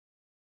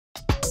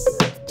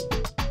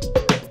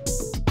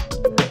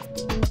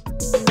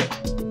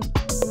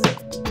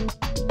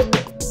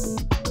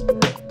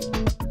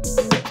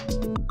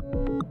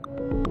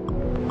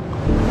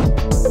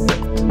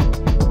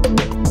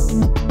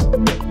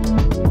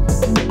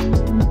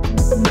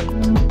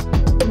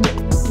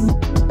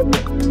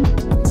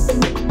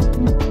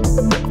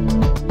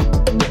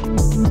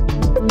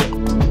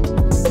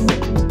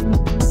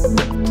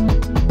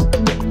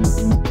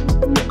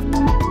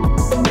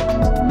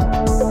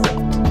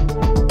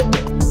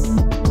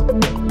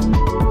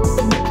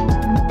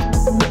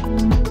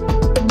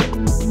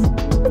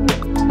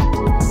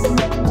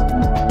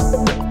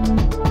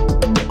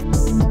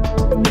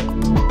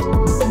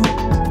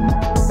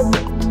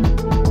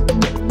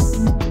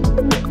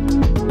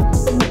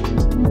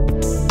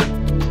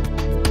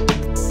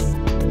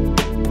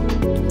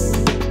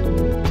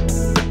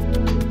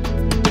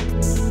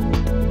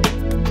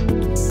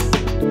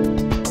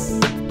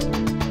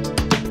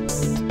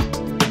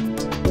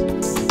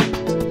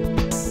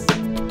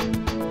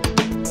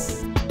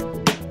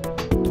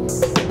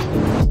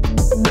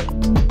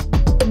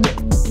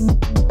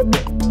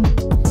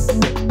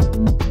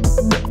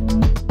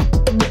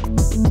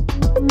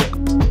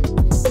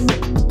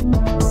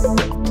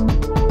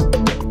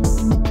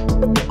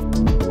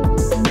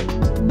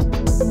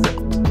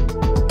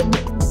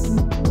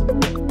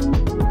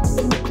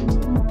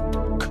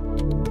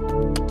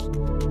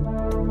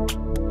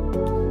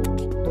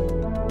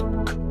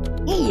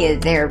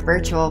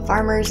virtual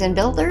farmers and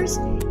builders.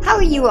 How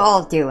are you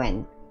all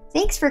doing?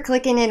 Thanks for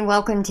clicking and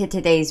welcome to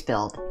today's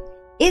build.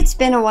 It's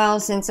been a while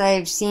since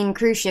I've seen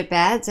cruise ship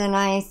ads and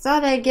I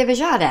thought I'd give a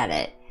shot at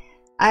it.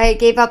 I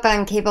gave up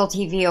on cable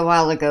TV a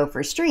while ago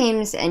for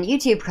streams and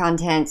YouTube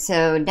content,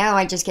 so now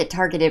I just get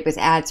targeted with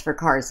ads for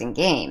cars and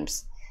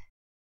games.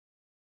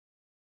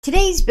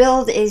 Today's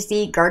build is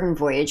the Garden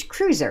Voyage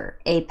Cruiser,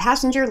 a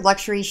passenger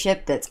luxury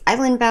ship that's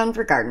island-bound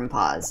for Garden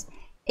Paws.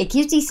 A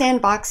cutesy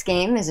sandbox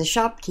game is a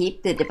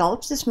shopkeep that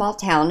develops a small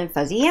town and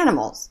fuzzy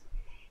animals.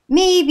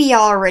 Maybe you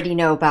already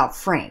know about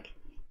Frank,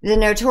 the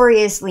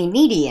notoriously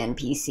needy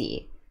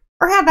NPC.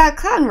 Or how about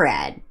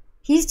Conrad?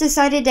 He's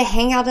decided to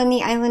hang out on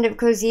the island of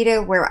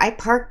Cosita where I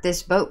parked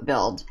this boat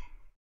build.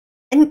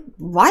 And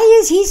why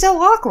is he so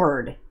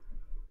awkward?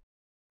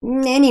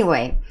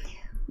 Anyway,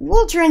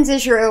 we'll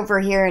transition over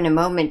here in a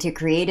moment to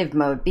creative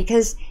mode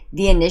because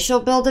the initial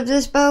build of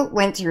this boat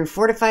went through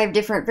 4 to 5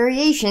 different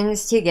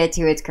variations to get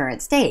to its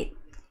current state.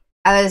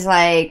 I was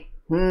like,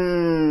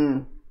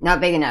 not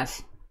big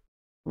enough.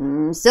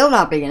 Still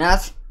not big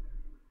enough.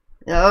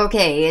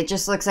 Okay, it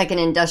just looks like an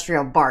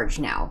industrial barge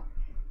now.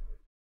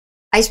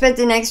 I spent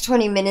the next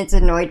 20 minutes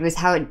annoyed with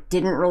how it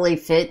didn't really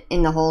fit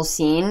in the whole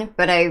scene,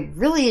 but I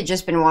really had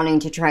just been wanting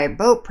to try a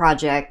boat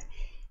project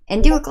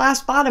and do a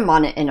glass bottom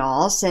on it and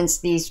all, since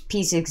these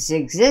pieces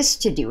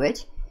exist to do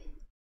it.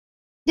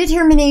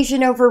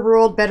 Determination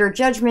overruled better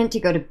judgment to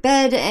go to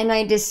bed, and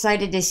I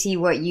decided to see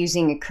what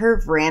using a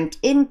curve ramped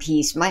in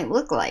piece might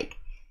look like.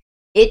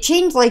 It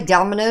changed like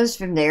dominoes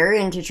from there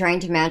into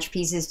trying to match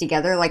pieces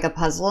together like a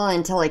puzzle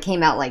until it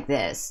came out like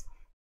this.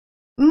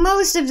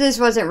 Most of this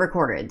wasn't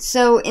recorded,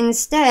 so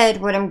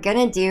instead what I'm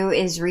gonna do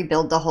is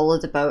rebuild the whole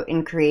of the boat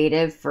in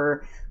creative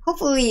for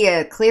hopefully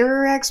a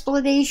clearer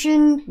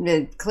explanation,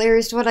 the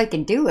clearest what I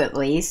can do at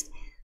least.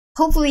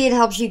 Hopefully it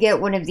helps you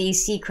get one of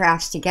these sea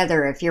crafts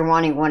together if you're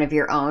wanting one of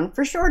your own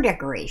for shore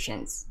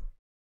decorations.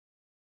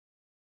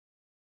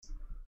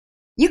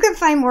 You can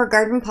find more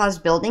Garden Paws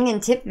building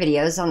and tip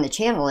videos on the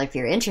channel if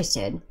you're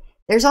interested.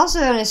 There's also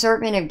an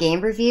assortment of game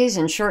reviews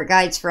and short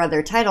guides for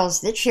other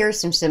titles that share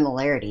some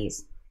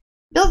similarities.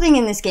 Building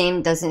in this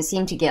game doesn't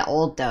seem to get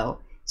old though,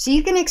 so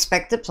you can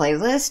expect the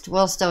playlist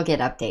will still get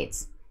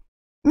updates.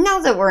 Now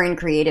that we're in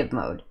creative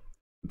mode,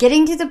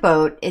 getting to the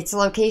boat, its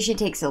location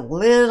takes a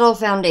little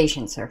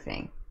foundation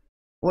surfing.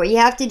 What you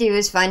have to do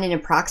is find an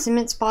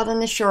approximate spot on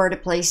the shore to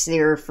place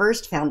your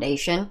first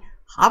foundation,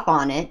 hop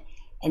on it,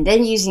 and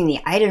then using the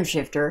item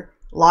shifter,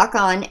 lock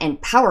on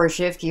and power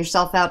shift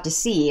yourself out to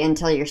sea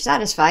until you're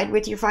satisfied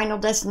with your final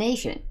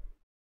destination.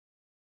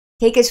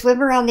 Take a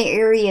swim around the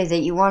area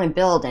that you want to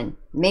build and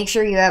make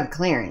sure you have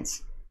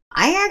clearance.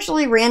 I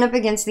actually ran up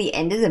against the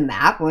end of the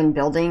map when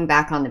building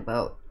back on the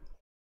boat.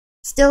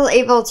 Still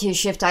able to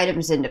shift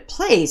items into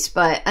place,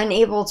 but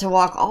unable to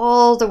walk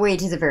all the way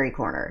to the very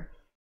corner.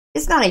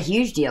 It's not a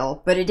huge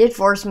deal, but it did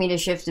force me to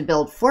shift the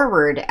build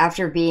forward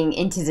after being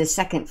into the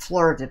second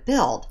floor of the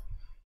build.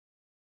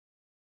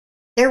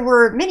 There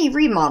were many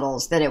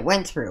remodels that it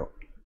went through.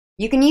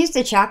 You can use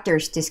the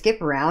chapters to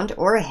skip around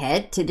or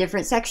ahead to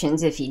different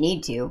sections if you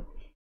need to.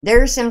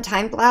 There are some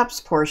time-lapse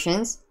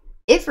portions.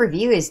 If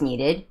review is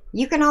needed,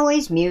 you can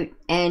always mute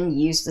and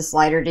use the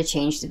slider to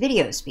change the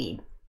video speed.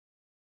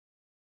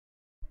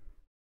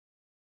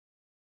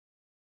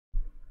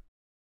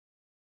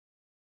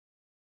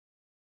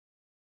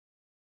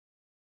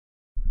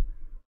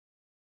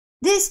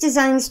 This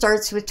design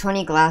starts with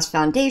 20 glass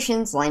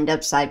foundations lined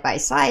up side by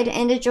side,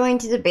 and adjoined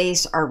to the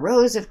base are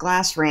rows of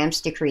glass ramps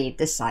to create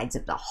the sides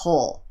of the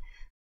hull.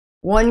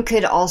 One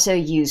could also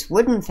use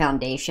wooden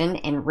foundation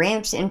and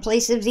ramps in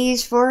place of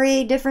these for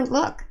a different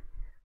look.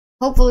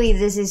 Hopefully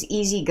this is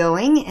easy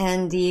going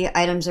and the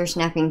items are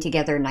snapping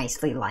together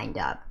nicely lined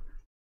up.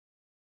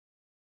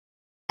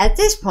 At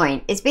this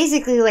point, it's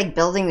basically like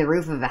building the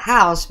roof of a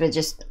house, but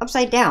just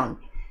upside down.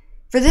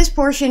 For this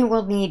portion,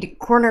 we'll need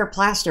corner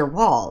plaster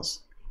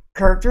walls,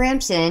 curved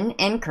ramps in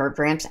and curved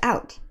ramps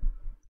out.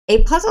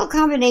 A puzzle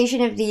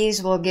combination of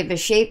these will give a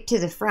shape to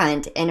the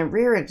front and a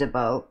rear of the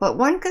boat, but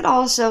one could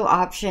also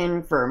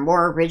option for a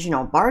more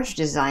original barge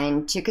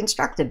design to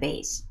construct a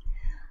base.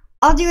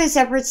 I'll do a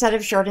separate set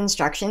of short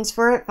instructions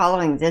for it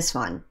following this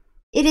one.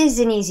 It is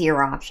an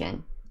easier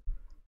option.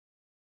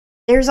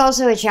 There's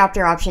also a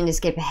chapter option to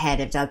skip ahead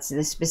if that's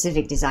the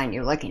specific design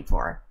you're looking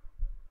for.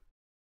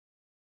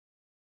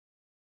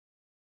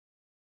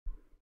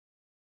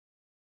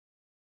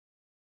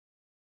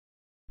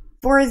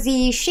 For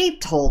the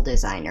shaped hull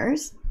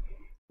designers,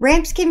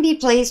 ramps can be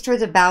placed for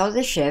the bow of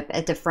the ship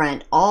at the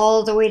front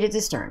all the way to the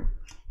stern,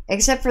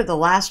 except for the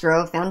last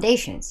row of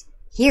foundations.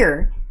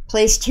 Here,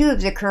 place 2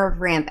 of the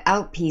curved ramp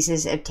out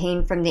pieces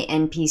obtained from the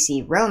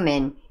NPC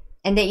Roman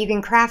and that you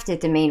can craft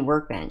at the main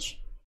workbench.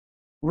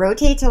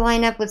 Rotate to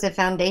line up with the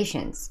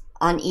foundations.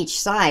 On each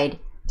side,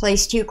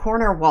 place 2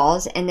 corner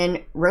walls and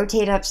then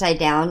rotate upside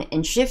down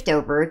and shift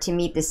over to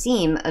meet the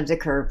seam of the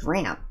curved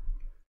ramp.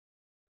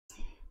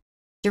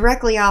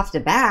 Directly off the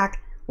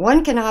back,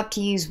 one can opt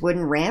to use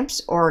wooden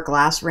ramps or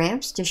glass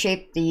ramps to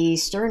shape the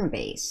stern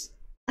base.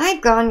 I've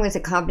gone with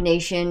a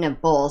combination of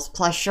both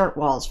plus short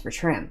walls for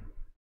trim.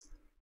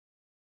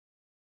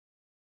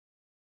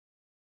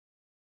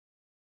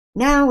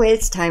 Now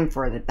it's time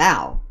for the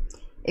bow.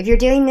 If you're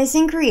doing this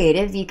in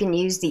creative, you can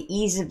use the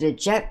ease of the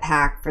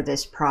jetpack for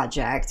this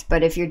project,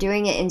 but if you're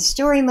doing it in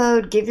story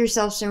mode, give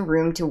yourself some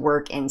room to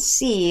work and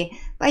see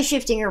by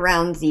shifting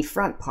around the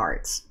front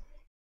parts.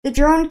 The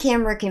drone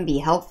camera can be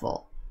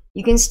helpful.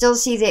 You can still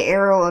see the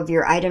arrow of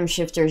your item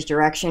shifter's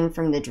direction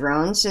from the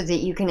drone so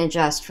that you can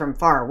adjust from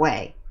far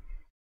away.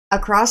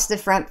 Across the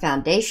front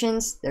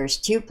foundations, there's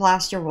 2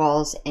 plaster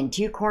walls and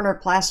 2 corner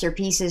plaster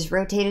pieces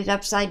rotated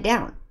upside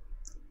down.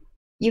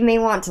 You may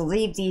want to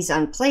leave these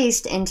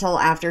unplaced until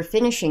after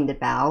finishing the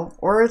bow,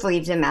 or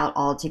leave them out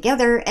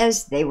altogether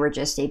as they were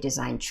just a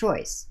design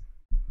choice.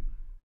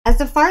 At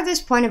the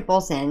farthest point of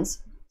both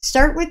ends,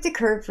 start with the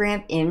curved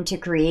ramp in to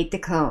create the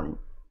cone.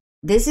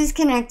 This is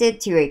connected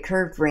to a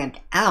curved ramp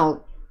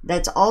out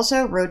that's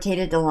also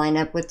rotated to line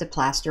up with the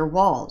plaster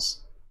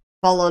walls,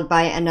 followed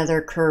by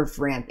another curved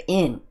ramp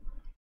in.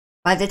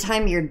 By the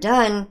time you're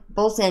done,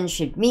 both ends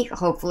should meet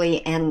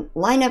hopefully and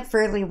line up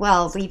fairly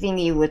well, leaving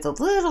you with a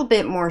little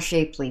bit more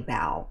shapely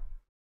bow.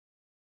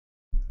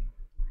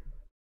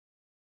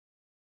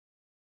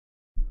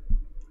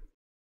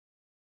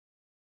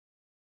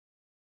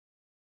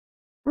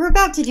 We're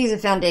about to do the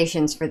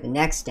foundations for the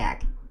next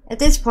deck. At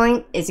this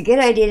point, it's a good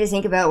idea to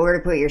think about where to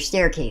put your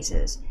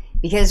staircases,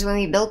 because when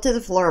we build to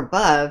the floor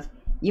above,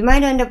 you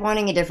might end up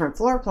wanting a different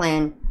floor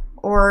plan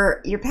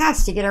or your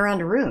paths to get around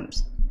to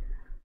rooms.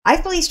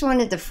 I've placed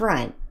one at the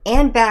front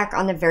and back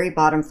on the very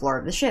bottom floor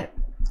of the ship.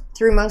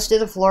 Through most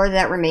of the floor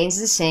that remains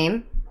the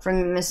same,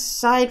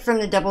 aside from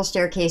the double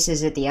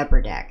staircases at the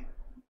upper deck.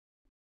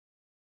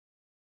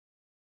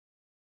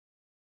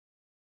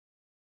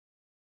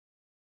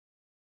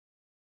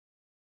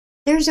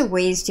 There's a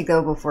ways to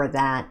go before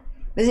that,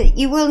 but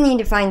you will need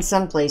to find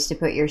some place to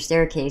put your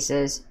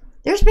staircases.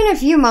 There's been a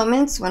few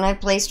moments when I've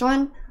placed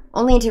one,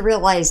 only to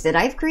realize that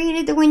I've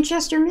created the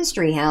Winchester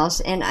Mystery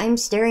House and I'm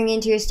staring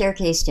into a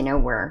staircase to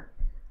nowhere,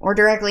 or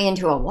directly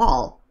into a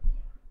wall.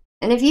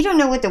 And if you don't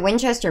know what the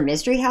Winchester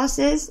Mystery House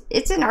is,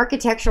 it's an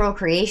architectural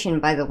creation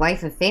by the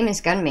wife of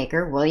famous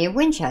gunmaker William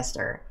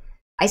Winchester.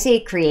 I say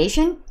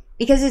creation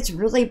because it's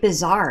really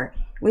bizarre,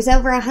 with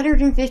over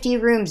 150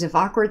 rooms of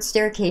awkward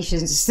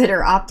staircases that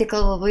are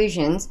optical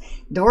illusions,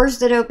 doors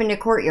that open to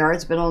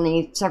courtyards but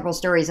only several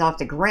stories off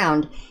the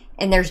ground,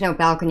 and there's no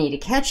balcony to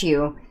catch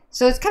you.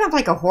 So it's kind of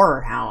like a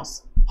horror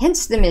house,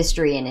 hence the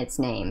mystery in its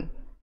name.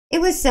 It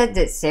was said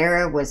that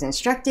Sarah was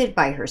instructed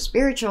by her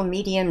spiritual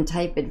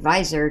medium-type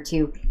advisor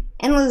to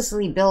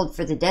endlessly build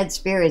for the dead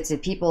spirits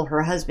of people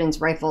her husband's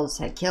rifles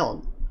had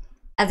killed.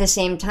 At the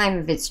same time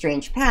of its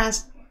strange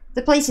past,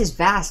 the place is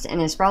vast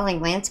and a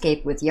sprawling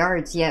landscape with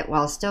yards, yet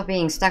while still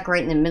being stuck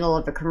right in the middle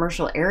of a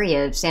commercial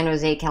area of San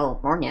Jose,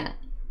 California,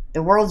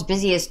 the world's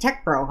busiest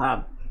tech bro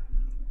hub.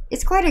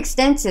 It's quite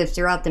extensive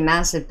throughout the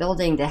massive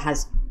building that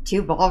has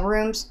 2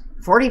 ballrooms,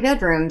 40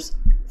 bedrooms,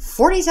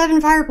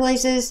 47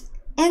 fireplaces,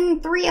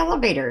 and 3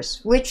 elevators,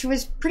 which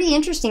was pretty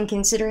interesting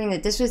considering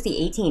that this was the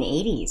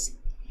 1880s.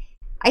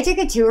 I took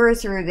a tour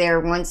through there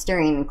once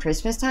during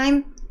Christmas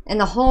time, and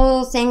the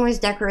whole thing was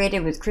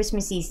decorated with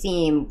Christmassy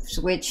themes,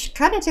 which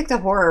kind of took the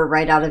horror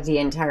right out of the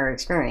entire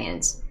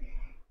experience.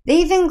 They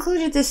even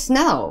included the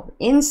snow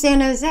in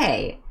San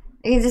Jose,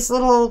 this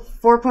little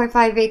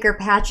 4.5 acre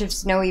patch of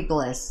snowy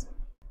bliss.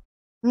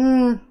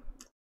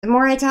 The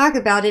more I talk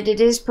about it,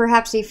 it is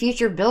perhaps a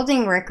future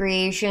building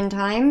recreation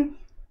time,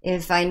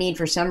 if I need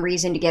for some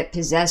reason to get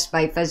possessed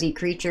by fuzzy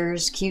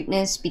creatures'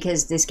 cuteness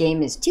because this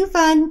game is too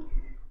fun.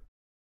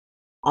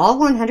 All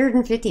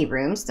 150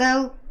 rooms,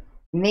 though?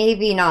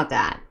 Maybe not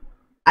that.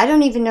 I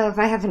don't even know if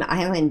I have an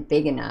island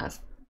big enough.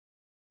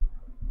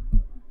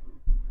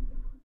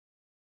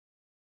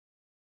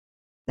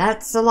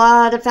 That's a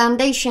lot of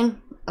foundation.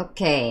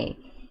 Okay.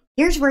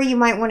 Here's where you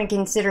might want to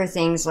consider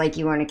things like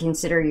you want to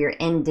consider your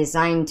end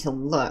design to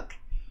look.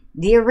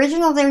 The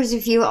original, there's a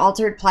few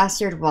altered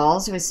plastered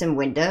walls with some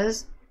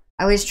windows.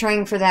 I was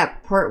trying for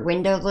that port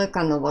window look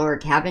on the lower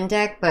cabin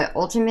deck, but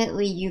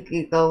ultimately you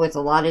could go with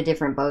a lot of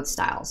different boat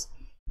styles.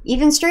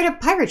 Even straight up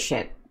pirate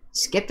ship.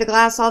 Skip the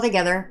glass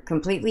altogether,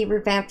 completely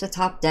revamp the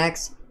top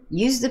decks,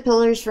 use the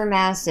pillars for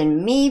masts,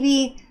 and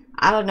maybe,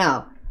 I don't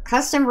know,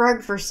 custom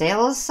rug for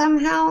sails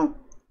somehow?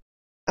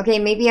 Okay,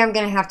 maybe I'm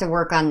gonna have to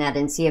work on that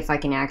and see if I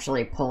can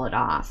actually pull it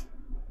off.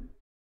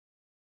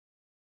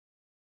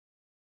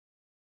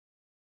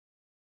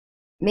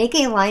 Make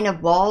a line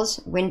of walls,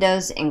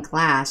 windows, and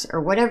glass,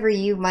 or whatever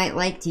you might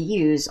like to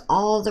use,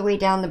 all the way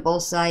down to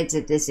both sides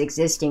of this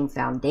existing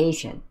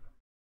foundation.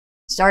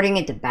 Starting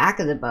at the back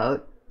of the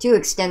boat, to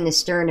extend the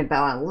stern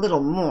about a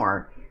little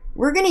more,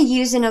 we're going to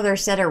use another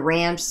set of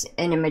ramps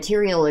and a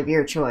material of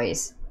your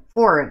choice,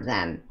 4 of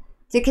them.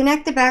 To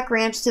connect the back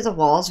ramps to the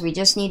walls, we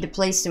just need to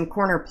place some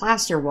corner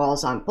plaster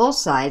walls on both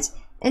sides,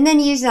 and then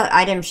use that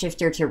item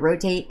shifter to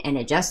rotate and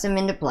adjust them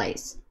into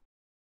place.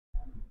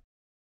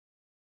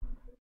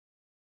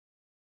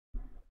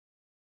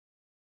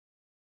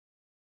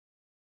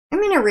 I'm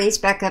going to race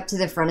back up to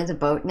the front of the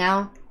boat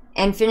now.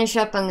 and finish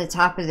up on the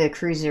top of the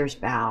cruiser's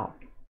bow.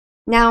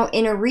 Now,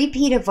 in a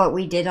repeat of what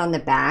we did on the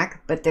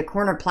back, but the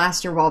corner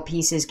plaster wall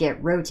pieces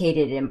get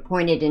rotated and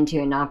pointed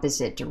into an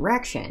opposite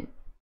direction.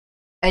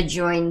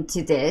 Adjoined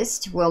to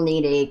this, we'll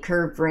need a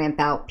curved ramp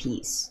out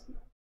piece.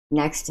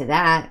 Next to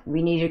that,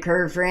 we need a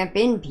curved ramp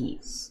in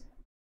piece.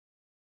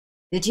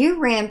 The two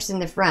ramps in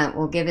the front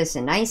will give us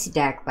a nice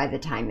deck by the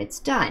time it's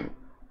done.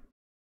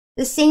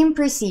 The same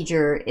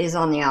procedure is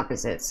on the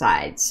opposite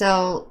side,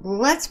 so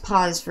let's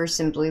pause for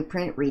some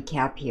blueprint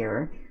recap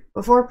here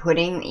before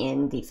putting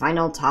in the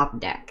final top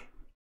deck.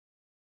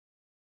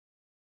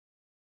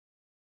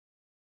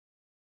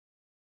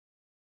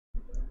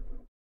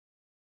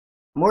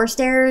 More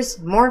stairs,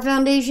 more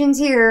foundations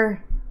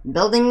here.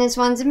 Building this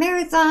one's a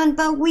marathon,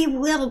 but we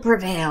will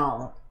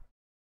prevail.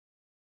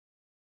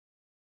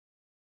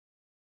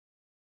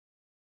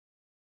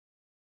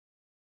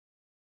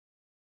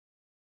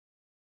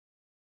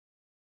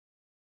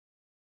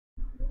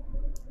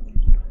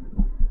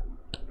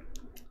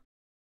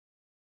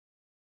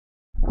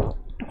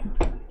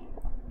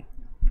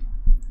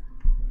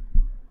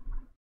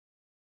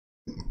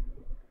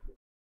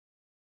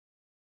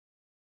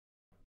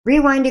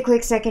 Rewind a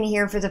quick second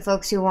here for the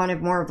folks who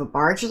wanted more of a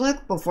barge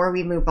look before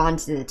we move on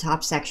to the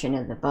top section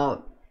of the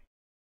boat.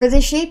 For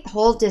the shape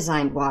hole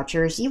designed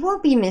watchers, you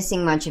won't be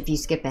missing much if you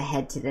skip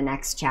ahead to the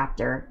next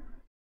chapter.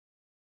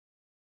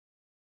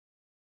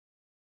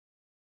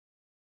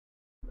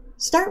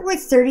 Start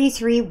with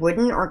 33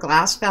 wooden or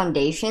glass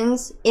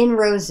foundations in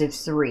rows of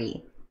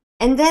 3,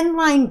 and then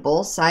line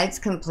both sides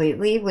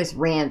completely with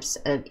ramps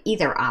of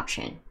either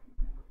option.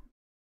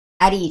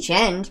 At each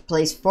end,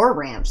 place 4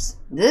 ramps.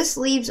 This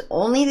leaves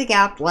only the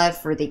gap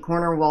left for the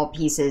corner wall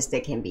pieces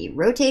that can be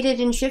rotated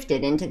and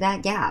shifted into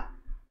that gap.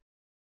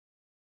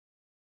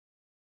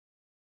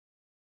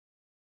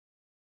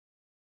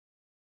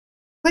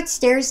 Put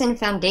stairs and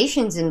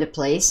foundations into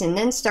place and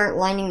then start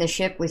lining the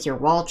ship with your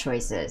wall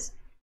choices.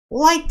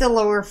 Like the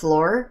lower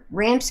floor,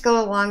 ramps go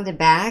along the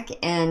back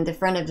and the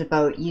front of the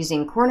boat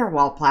using corner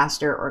wall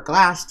plaster or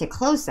glass to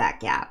close that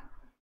gap.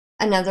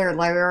 Another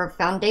layer of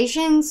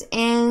foundations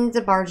and the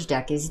barge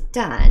deck is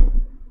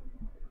done.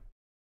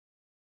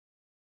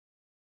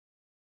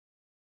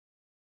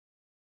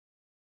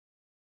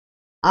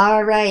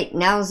 Alright,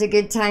 now's a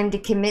good time to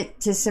commit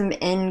to some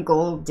end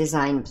goal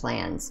design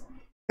plans.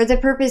 For the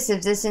purpose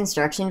of this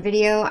instruction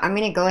video, I'm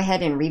going to go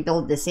ahead and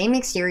rebuild the same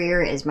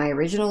exterior as my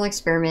original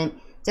experiment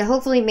to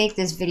hopefully make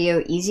this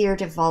video easier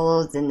to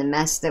follow than the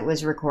mess that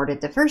was recorded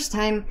the first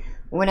time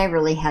when I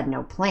really had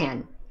no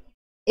plan.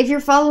 If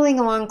you're following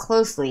along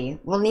closely,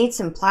 we'll need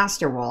some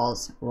plaster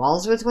walls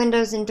with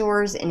windows and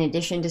doors in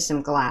addition to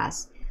some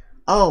glass.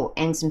 Oh,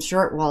 and some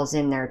short walls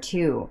in there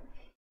too.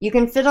 You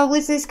can fiddle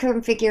with this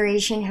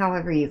configuration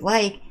however you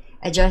like,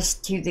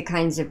 adjust to the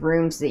kinds of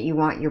rooms that you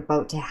want your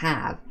boat to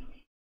have.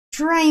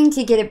 Trying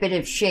to get a bit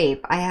of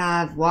shape, I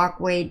have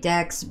walkway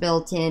decks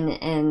built in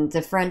and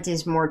the front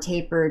is more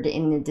tapered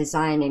in the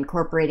design,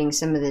 incorporating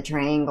some of the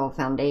triangle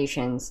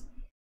foundations.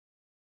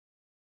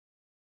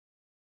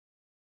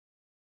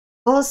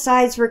 Both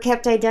sides were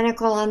kept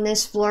identical on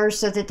this floor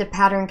so that the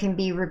pattern can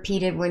be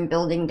repeated when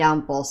building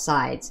down both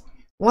sides.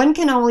 One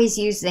can always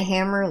use the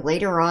hammer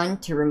later on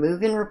to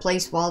remove and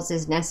replace walls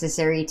as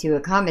necessary to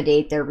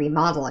accommodate their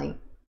remodeling.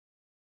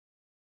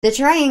 The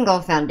triangle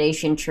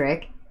foundation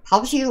trick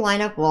helps you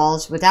line up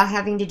walls without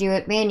having to do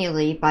it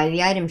manually by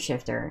the item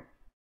shifter.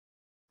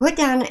 Put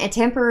down a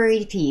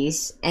temporary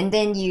piece and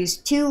then use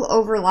 2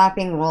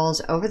 overlapping walls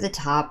over the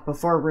top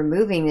before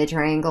removing the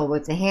triangle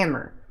with the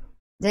hammer.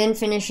 Then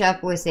finish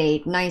up with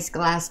a nice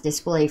glass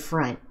display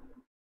front.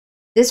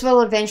 This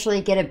will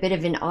eventually get a bit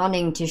of an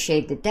awning to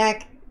shade the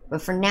deck,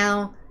 but for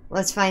now,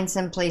 let's find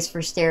some place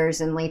for stairs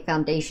and lay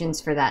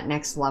foundations for that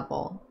next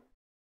level.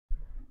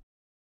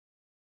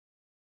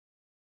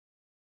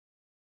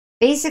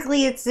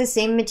 Basically, it's the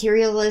same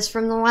material as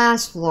from the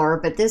last floor,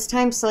 but this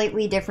time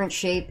slightly different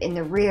shape in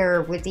the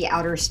rear with the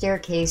outer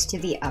staircase to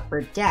the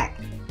upper deck.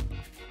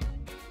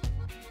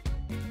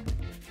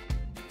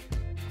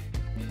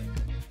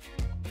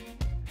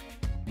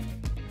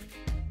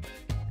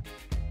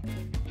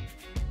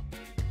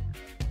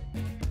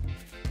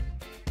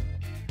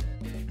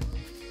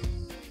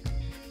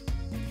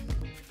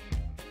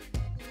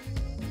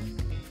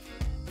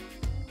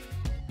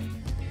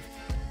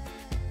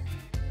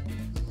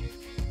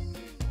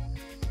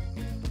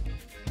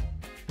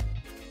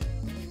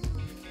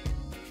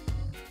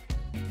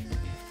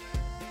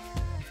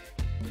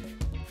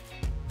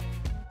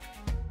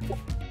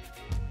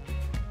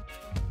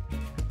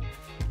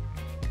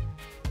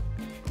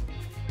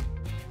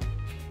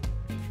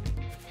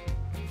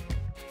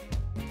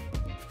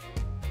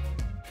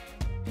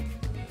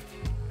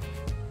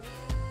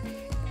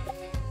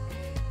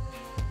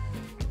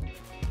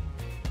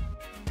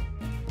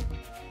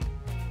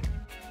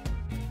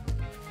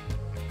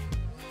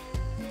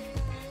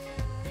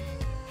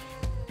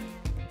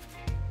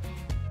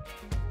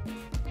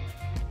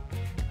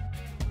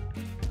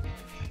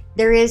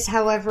 There is,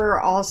 however,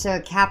 also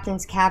a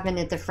captain's cabin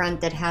at the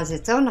front that has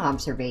its own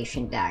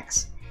observation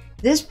decks.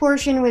 This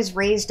portion was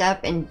raised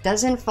up and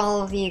doesn't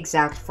follow the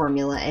exact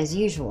formula as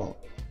usual.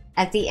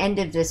 At the end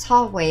of this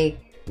hallway,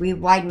 we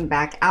widen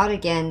back out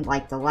again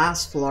like the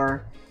last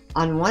floor.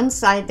 On one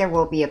side there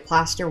will be a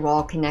plaster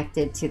wall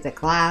connected to the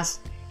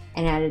glass,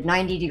 and at a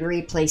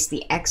 90-degree place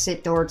the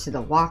exit door to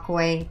the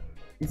walkway,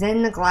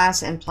 then the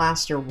glass and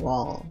plaster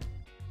wall.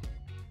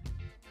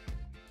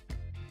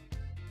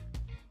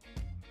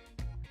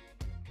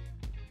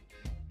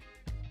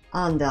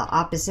 On the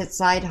opposite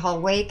side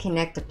hallway,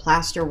 connect a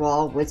plaster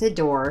wall with a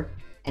door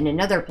and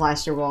another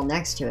plaster wall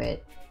next to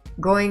it,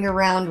 going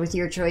around with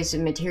your choice of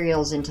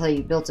materials until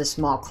you built a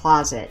small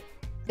closet.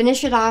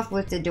 Finish it off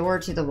with the door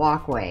to the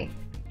walkway.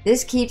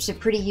 This keeps a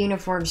pretty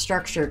uniform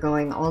structure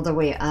going all the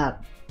way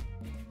up.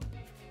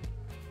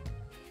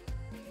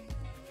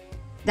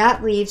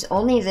 That leaves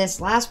only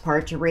this last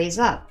part to raise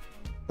up.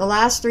 The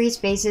last 3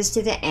 spaces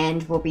to the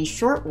end will be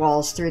short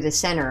walls through the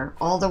center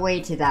all the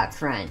way to that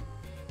front.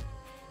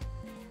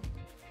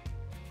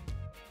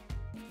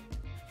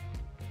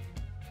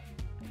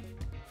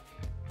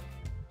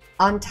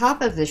 On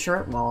top of the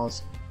short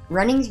walls,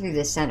 running through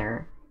the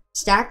center,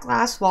 stack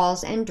glass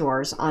walls and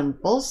doors on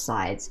both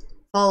sides,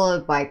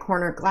 followed by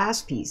corner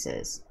glass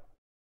pieces.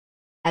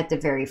 At the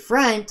very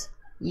front,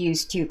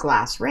 use 2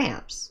 glass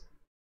ramps.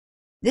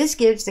 This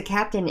gives the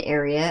captain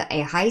area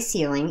a high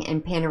ceiling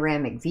and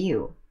panoramic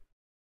view.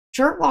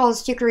 Short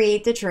walls to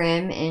create the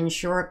trim and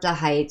shore up the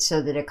height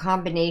so that a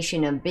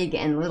combination of big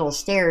and little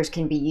stairs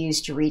can be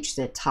used to reach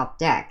the top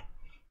deck.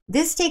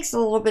 This takes a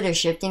little bit of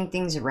shifting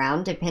things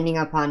around depending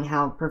upon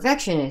how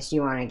perfectionist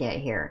you want to get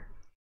here.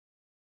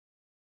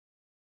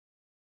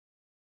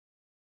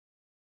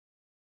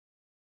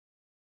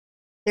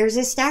 There's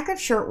a stack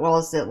of short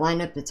walls that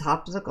line up the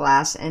top of the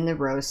glass and the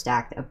row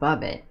stacked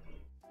above it.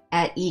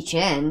 At each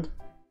end,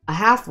 a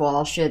half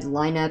wall should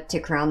line up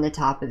to crown the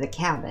top of the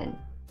cabin.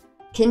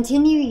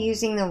 Continue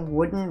using the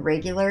wooden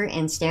regular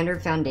and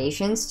standard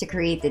foundations to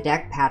create the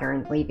deck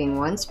pattern, leaving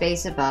 1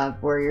 space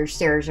above where your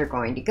stairs are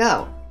going to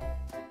go.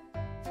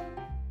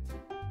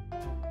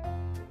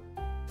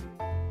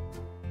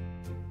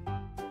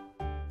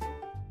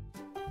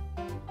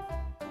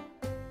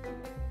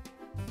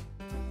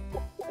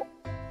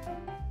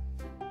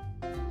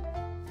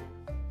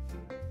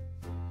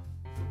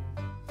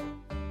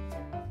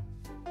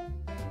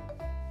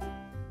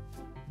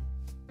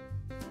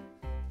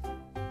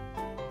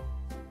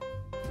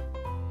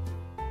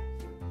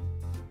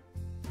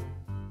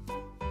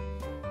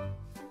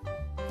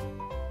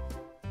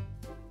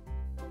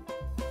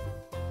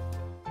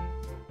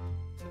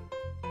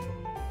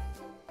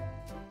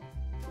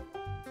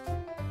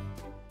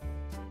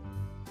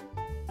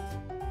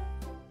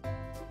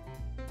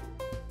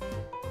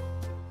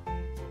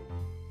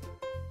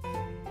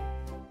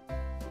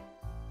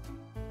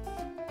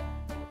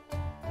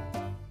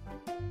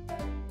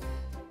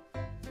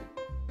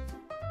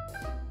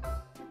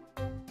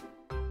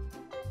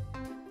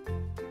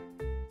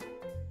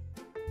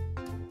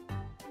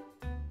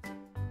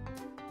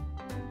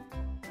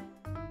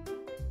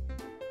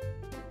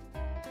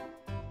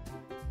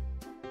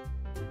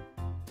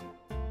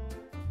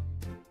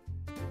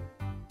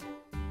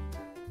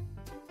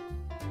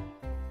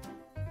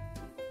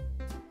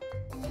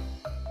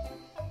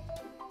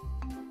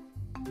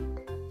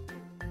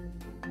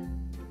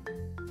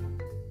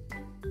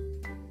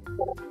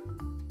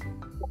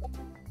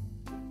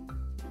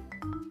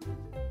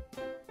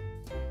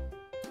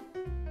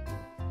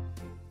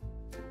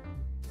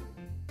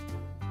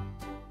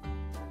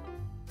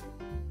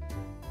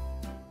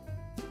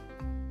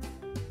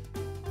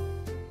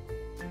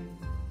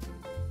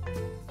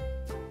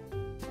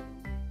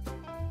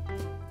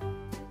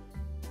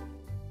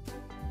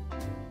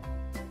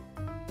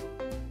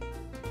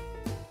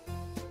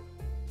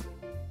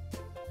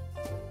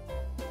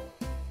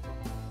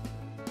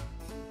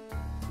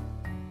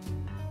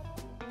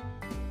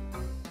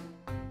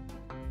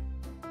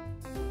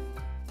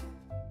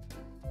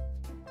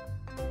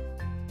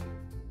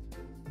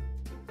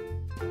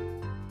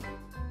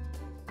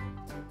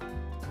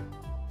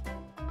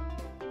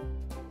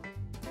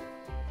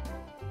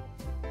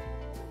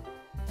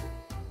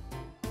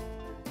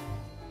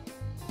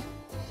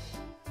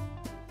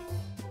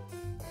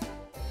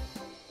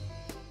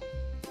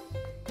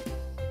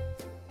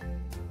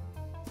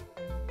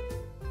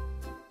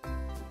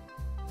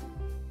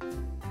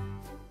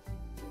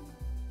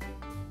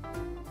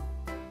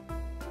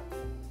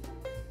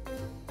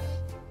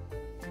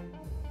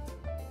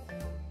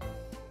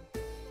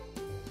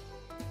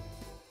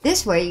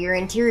 This way, your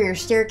interior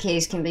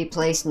staircase can be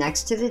placed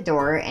next to the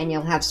door and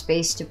you'll have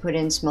space to put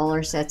in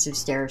smaller sets of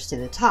stairs to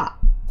the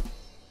top.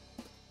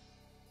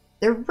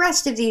 The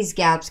rest of these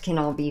gaps can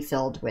all be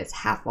filled with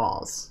half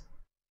walls.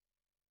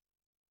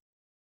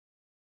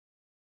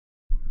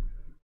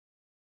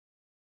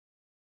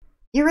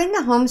 You're in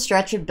the home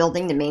stretch of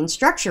building the main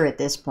structure at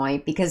this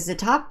point because the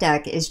top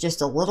deck is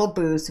just a little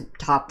booth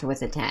topped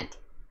with a tent.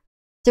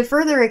 To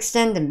further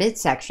extend the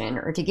midsection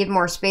or to give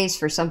more space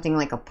for something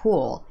like a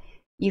pool,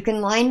 you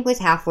can line with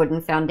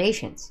half-wooden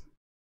foundations.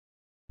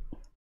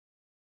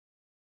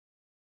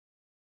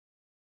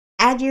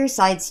 add your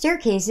side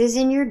staircases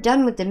and you're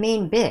done with the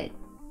main bit.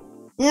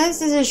 Now,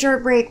 this is a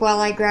short break while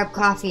I grab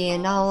coffee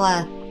and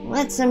I'll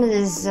let some of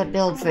this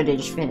build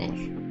footage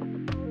finish.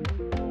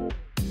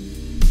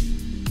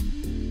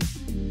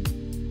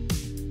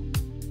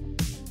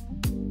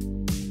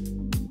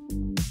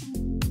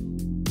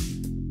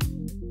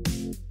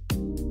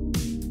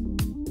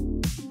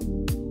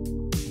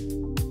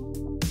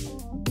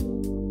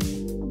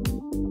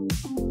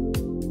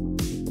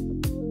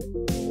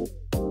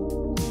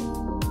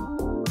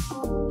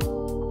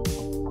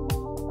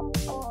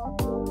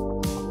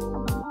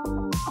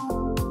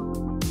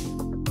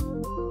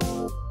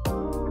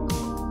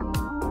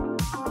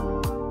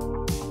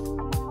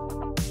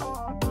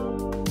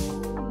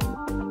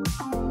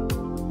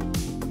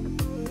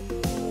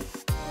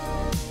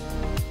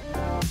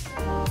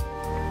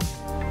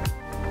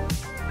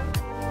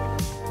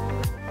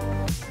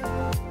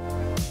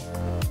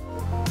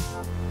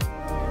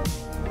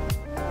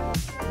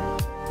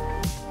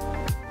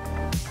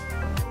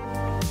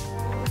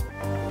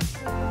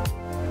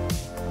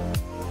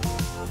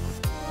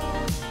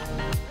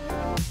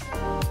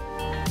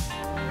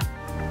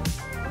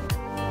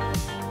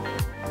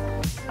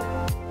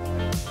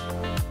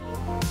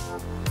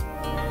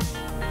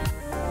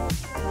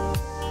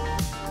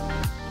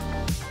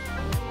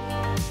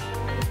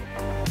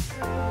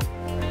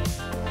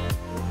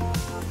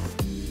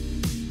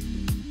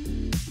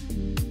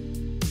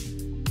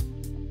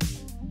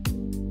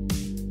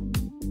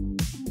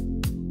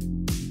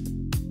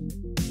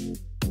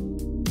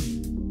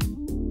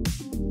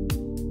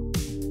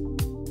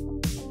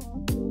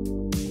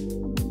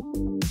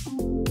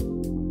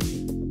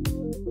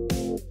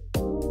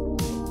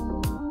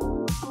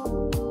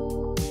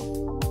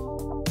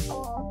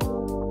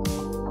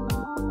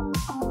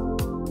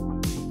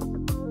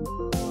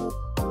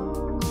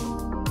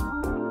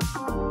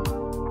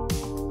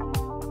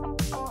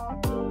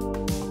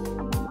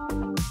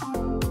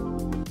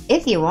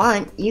 If you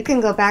want, you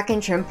can go back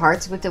and trim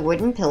parts with the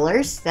wooden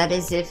pillars, that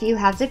is if you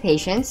have the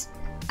patience.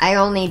 I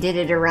only did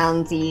it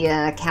around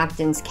the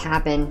captain's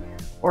cabin,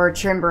 or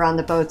trim around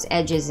the boat's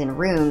edges and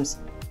rooms.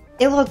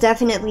 It will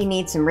definitely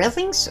need some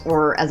railings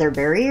or other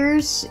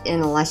barriers,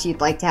 unless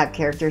you'd like to have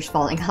characters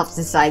falling off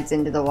the sides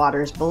into the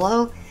waters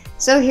below.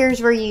 So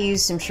here's where you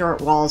use some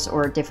short walls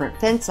or different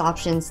fence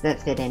options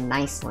that fit in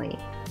nicely.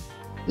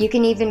 You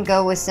can even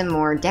go with some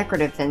more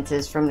decorative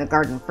fences from the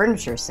garden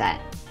furniture set.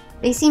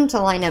 They seem to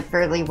line up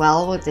fairly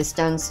well with the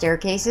stone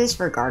staircases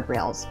for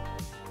guardrails.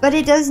 But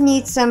it does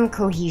need some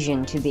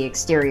cohesion to the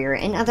exterior,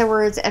 in other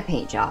words, a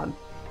paint job.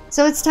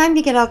 So it's time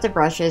to get out the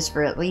brushes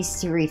for at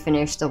least to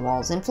refinish the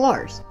walls and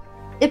floors.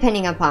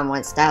 Depending upon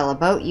what style of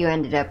boat you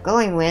ended up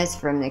going with,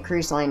 from the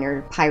cruise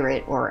liner,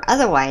 pirate, or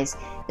otherwise,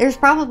 there's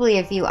probably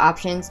a few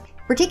options,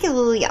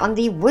 particularly on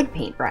the wood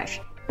paintbrush.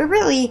 But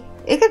really,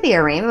 it could be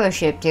a rainbow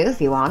ship too if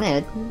you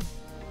wanted.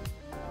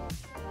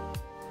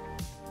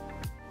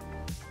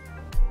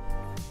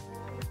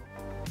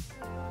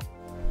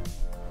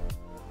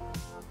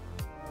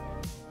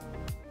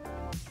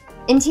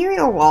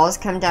 Interior walls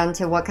come down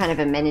to what kind of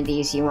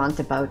amenities you want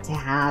the boat to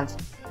have.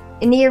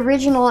 In the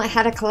original, it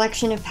had a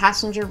collection of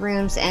passenger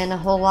rooms and a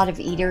whole lot of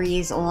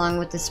eateries along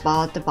with the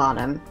spa at the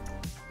bottom.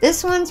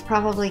 This one's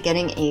probably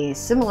getting a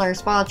similar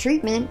spa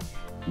treatment,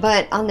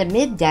 but on the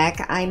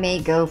mid-deck, I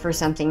may go for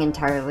something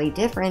entirely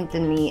different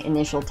than the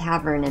initial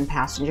tavern and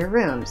passenger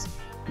rooms.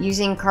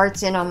 Using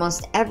carts in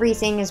almost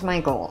everything is my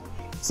goal,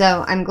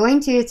 so I'm going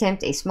to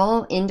attempt a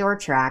small indoor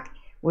track,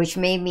 which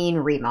may mean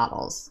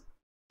remodels.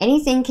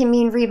 Anything can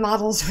mean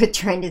remodels with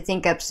trying to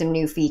think up some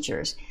new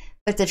features,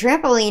 but the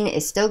trampoline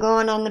is still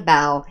going on the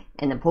bow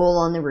and the pool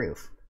on the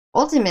roof.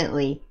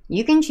 Ultimately,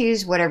 you can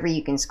choose whatever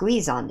you can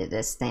squeeze onto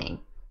this thing.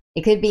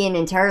 It could be an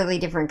entirely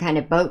different kind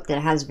of boat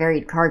that has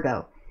varied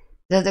cargo.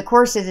 Though the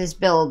course of this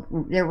build,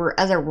 there were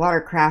other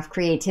watercraft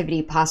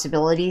creativity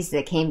possibilities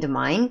that came to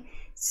mind,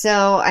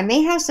 so I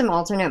may have some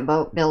alternate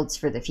boat builds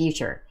for the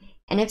future.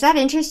 And if that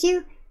interests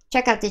you,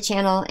 check out the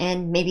channel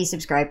and maybe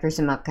subscribe for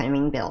some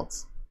upcoming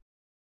builds.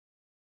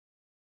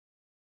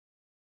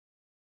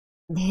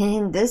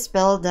 And this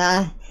build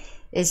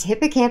is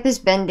hippocampus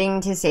bending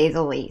to say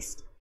the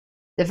least.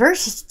 The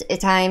first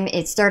time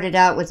it started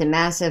out with a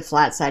massive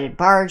flat-sided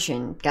barge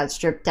and got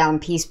stripped down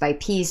piece by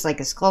piece like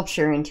a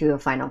sculpture into a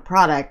final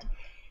product.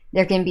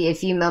 There can be a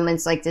few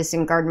moments like this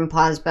in Garden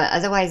Paws, but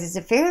otherwise it's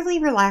a fairly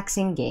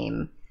relaxing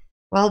game.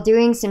 While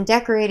doing some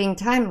decorating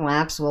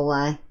time-lapse,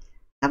 how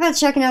about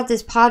checking out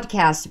this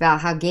podcast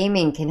about how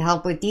gaming can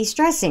help with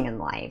de-stressing in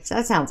life?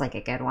 That sounds like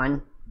a good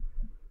one.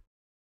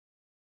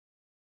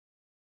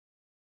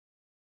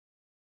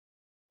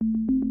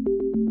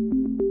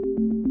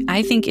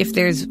 I think if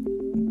there's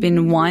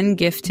been one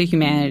gift to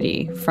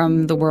humanity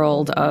from the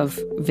world of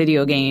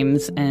video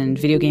games and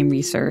video game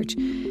research,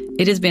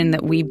 it has been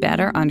that we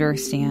better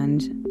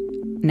understand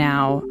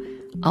now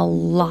a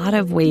lot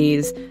of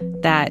ways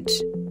that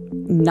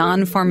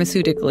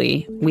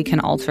non-pharmaceutically we can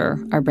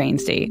alter our brain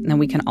state and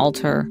we can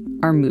alter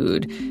our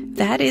mood.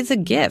 That is a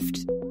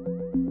gift.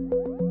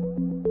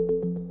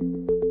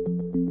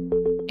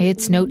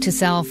 It's Note to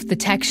Self, the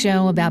tech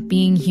show about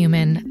being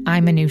human.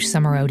 I'm Manoush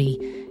Samarodi.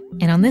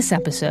 And on this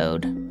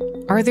episode,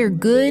 are there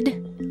good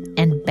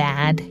and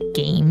bad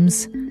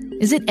games?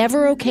 Is it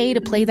ever okay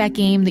to play that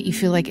game that you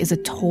feel like is a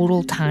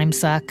total time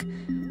suck?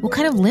 What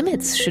kind of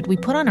limits should we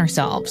put on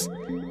ourselves?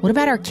 What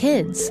about our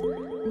kids?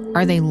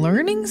 Are they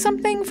learning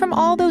something from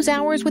all those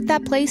hours with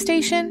that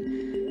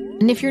PlayStation?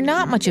 And if you're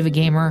not much of a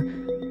gamer,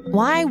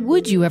 why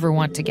would you ever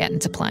want to get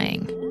into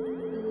playing?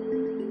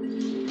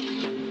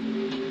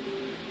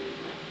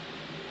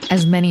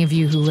 As many of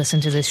you who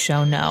listen to this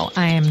show know,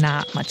 I am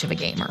not much of a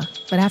gamer.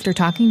 But after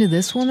talking to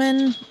this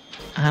woman,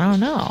 I don't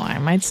know, I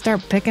might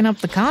start picking up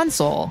the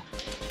console.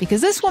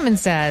 Because this woman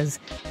says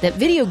that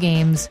video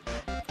games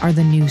are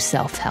the new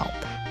self-help.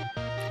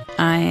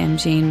 I am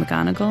Jane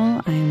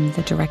McGonigal. I'm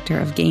the Director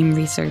of Game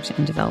Research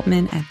and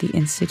Development at the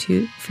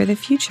Institute for the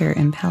Future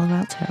in Palo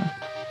Alto,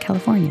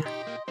 California.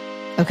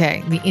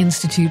 Okay, the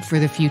Institute for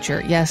the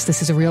Future. Yes,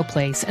 this is a real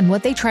place. And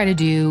what they try to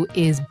do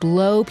is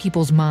blow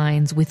people's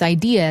minds with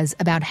ideas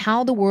about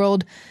how the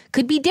world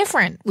could be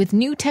different with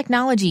new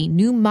technology,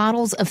 new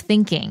models of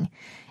thinking.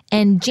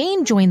 And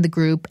Jane joined the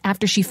group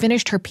after she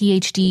finished her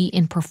PhD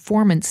in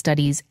performance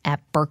studies at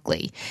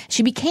Berkeley.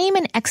 She became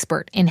an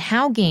expert in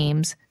how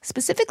games,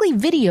 specifically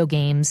video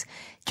games,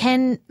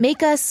 can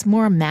make us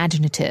more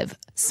imaginative,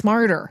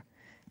 smarter,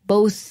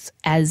 both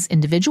as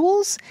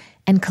individuals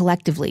and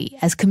collectively,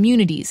 as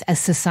communities, as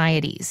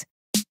societies.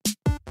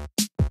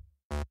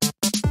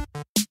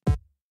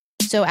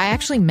 So I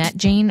actually met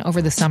Jane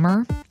over the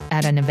summer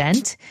at an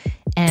event,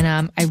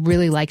 and I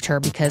really liked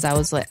her because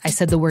I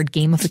said the word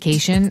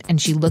gamification,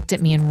 and she looked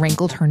at me and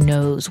wrinkled her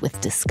nose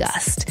with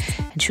disgust.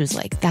 And she was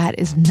like, "That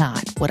is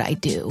not what I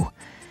do."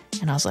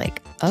 And I was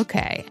like,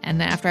 okay.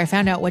 And after I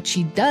found out what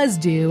she does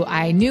do,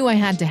 I knew I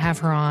had to have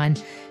her on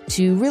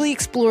to really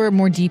explore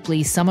more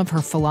deeply some of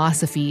her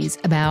philosophies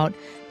about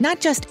not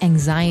just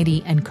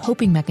anxiety and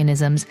coping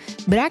mechanisms,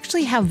 but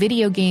actually how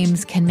video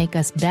games can make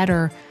us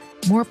better,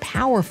 more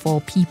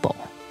powerful people.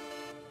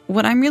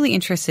 What I'm really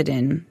interested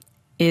in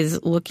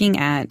is looking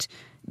at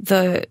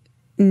the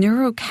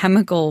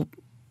neurochemical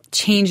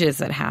changes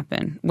that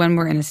happen when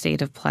we're in a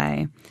state of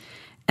play.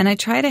 And I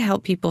try to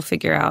help people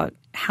figure out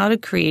how to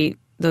create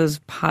those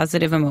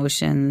positive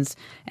emotions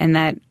and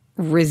that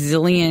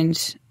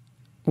resilient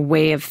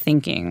way of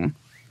thinking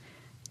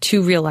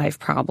to real life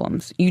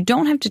problems. You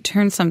don't have to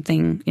turn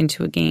something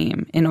into a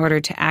game in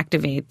order to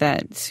activate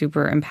that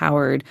super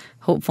empowered,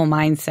 hopeful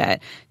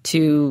mindset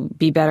to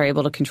be better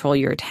able to control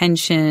your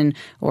attention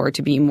or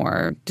to be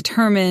more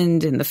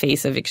determined in the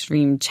face of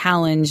extreme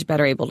challenge,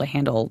 better able to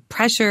handle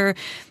pressure.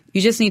 You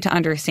just need to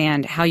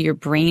understand how your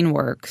brain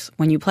works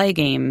when you play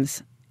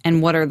games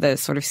and what are the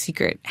sort of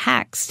secret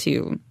hacks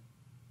to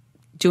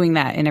doing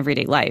that in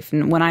everyday life.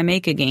 And when I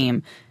make a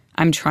game,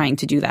 I'm trying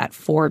to do that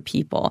for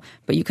people,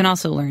 but you can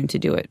also learn to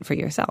do it for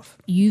yourself.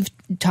 You've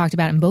talked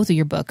about in both of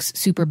your books,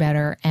 Super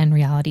Better and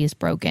Reality is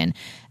Broken,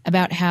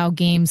 about how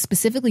games,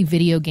 specifically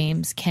video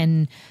games,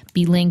 can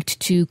be linked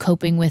to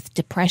coping with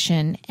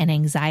depression and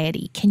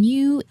anxiety. Can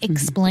you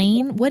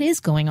explain what is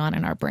going on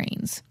in our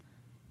brains?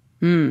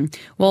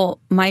 Well,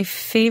 my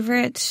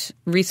favorite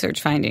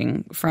research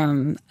finding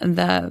from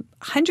the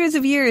hundreds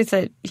of years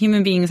that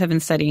human beings have been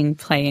studying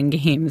play and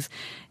games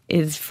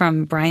is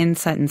from Brian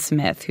Sutton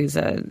Smith, who's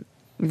a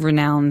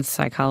renowned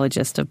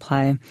psychologist of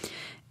play.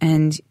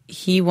 And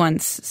he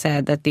once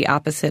said that the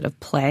opposite of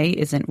play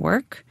isn't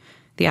work.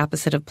 The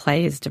opposite of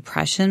play is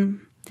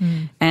depression.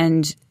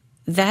 And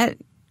that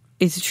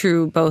is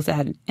true both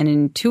at an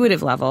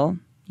intuitive level.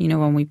 You know,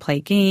 when we play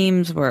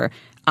games, we're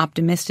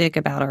optimistic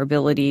about our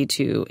ability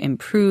to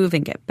improve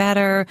and get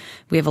better.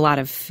 We have a lot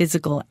of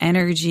physical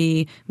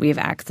energy. We have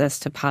access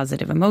to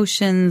positive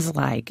emotions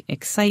like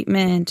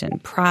excitement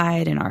and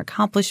pride in our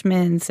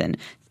accomplishments and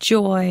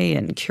joy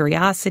and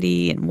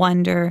curiosity and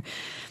wonder.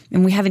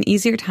 And we have an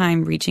easier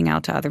time reaching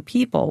out to other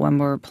people when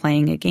we're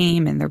playing a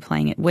game and they're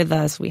playing it with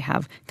us. We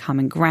have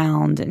common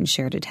ground and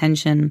shared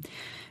attention.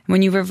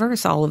 When you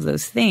reverse all of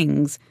those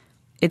things,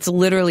 it's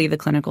literally the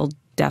clinical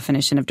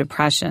definition of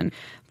depression.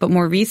 But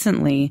more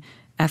recently,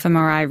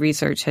 fMRI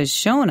research has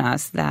shown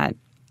us that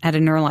at a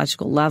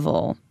neurological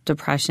level,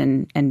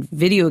 depression and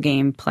video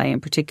game play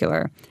in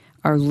particular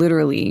are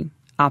literally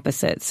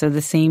opposite. So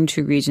the same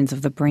two regions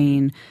of the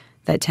brain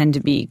that tend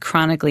to be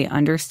chronically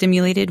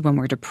understimulated when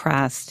we're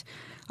depressed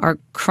are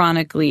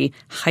chronically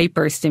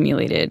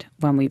hyperstimulated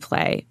when we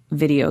play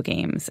video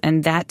games.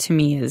 And that to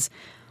me is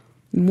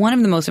one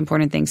of the most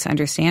important things to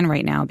understand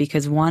right now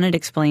because, one, it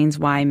explains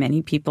why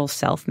many people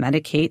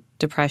self-medicate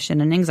depression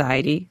and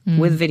anxiety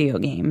with video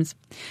games.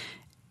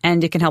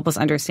 And it can help us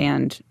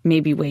understand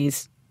maybe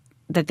ways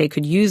that they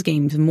could use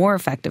games more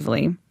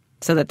effectively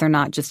so that they're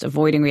not just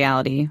avoiding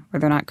reality or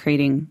they're not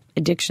creating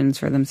addictions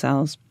for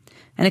themselves.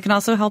 And it can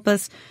also help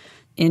us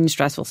in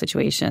stressful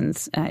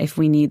situations if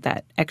we need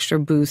that extra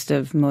boost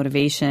of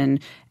motivation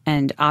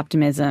and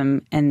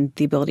optimism and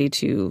the ability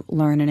to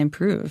learn and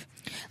improve.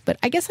 But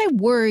I guess I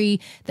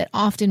worry that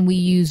often we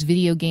use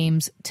video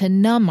games to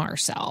numb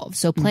ourselves.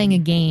 So playing a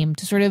game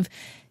to sort of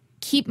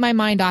keep my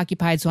mind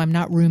occupied so I'm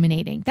not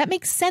ruminating. That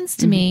makes sense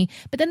to me.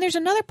 But then there's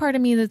another part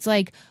of me that's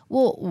like,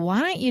 well,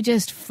 why don't you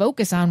just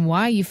focus on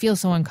why you feel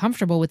so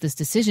uncomfortable with this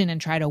decision and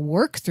try to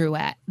work through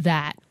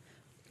that?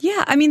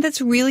 Yeah, I mean,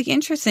 that's really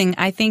interesting.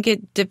 I think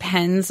it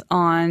depends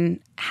on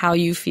how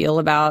you feel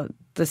about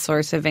the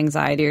source of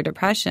anxiety or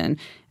depression.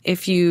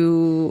 If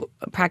you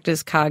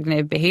practice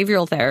cognitive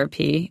behavioral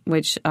therapy,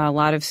 which a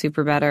lot of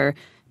Super Better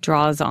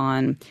draws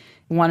on,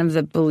 one of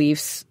the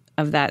beliefs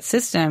of that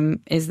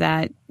system is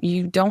that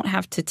you don't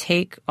have to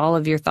take all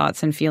of your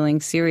thoughts and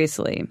feelings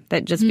seriously.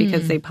 That just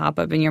because they pop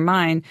up in your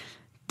mind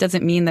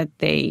doesn't mean that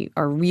they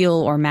are real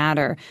or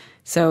matter.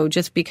 So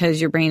just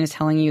because your brain is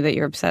telling you that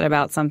you're upset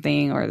about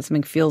something or that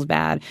something feels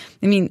bad,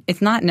 I mean,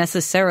 it's not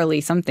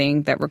necessarily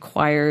something that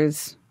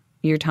requires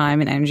your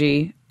time and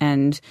energy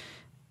and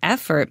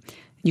effort.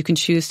 You can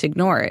choose to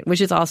ignore it, which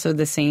is also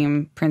the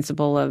same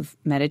principle of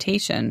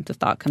meditation. The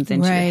thought comes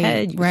into your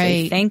head. You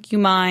say, thank you,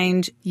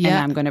 mind, and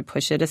I'm going to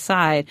push it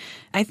aside.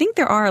 I think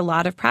there are a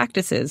lot of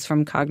practices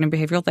from cognitive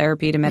behavioral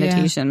therapy to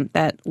meditation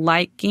that,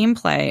 like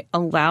gameplay,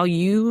 allow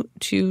you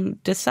to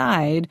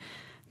decide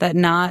that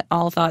not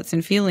all thoughts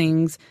and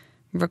feelings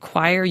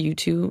require you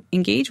to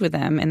engage with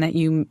them and that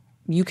you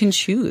can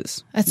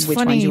choose which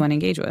ones you want to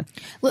engage with.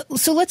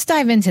 So let's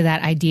dive into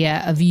that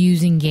idea of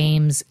using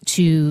games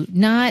to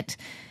not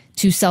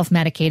to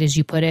self-medicate, as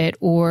you put it,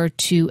 or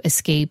to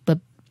escape, but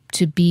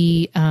to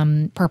be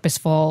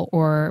purposeful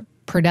or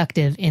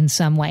productive in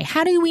some way.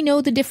 How do we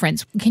know the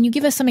difference? Can you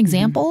give us some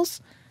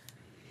examples?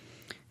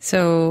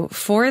 So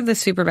for the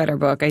Super Better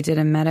book, I did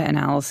a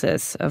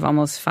meta-analysis of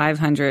almost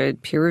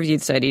 500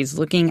 peer-reviewed studies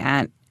looking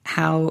at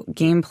how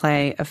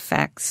gameplay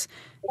affects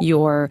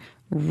your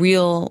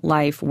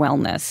real-life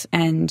wellness.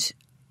 And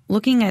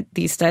looking at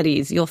these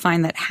studies, you'll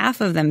find that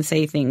half of them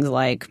say things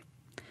like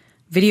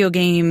video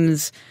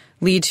games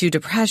lead to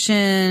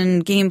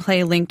depression,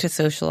 gameplay linked to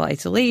social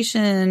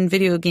isolation,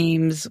 video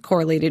games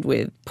correlated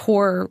with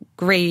poor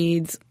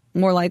grades,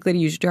 more likely to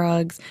use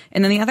drugs.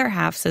 And then the other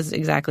half says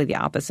exactly the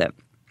opposite.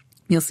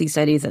 You'll see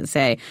studies that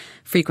say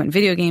frequent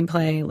video game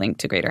play linked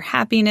to greater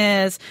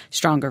happiness,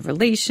 stronger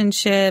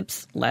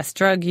relationships, less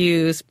drug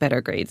use,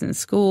 better grades in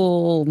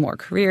school, more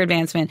career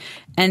advancement.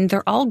 And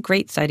they're all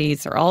great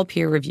studies. They're all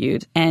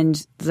peer-reviewed.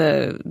 And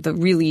the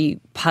really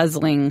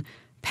puzzling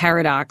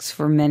paradox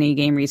for many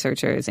game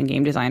researchers and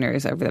game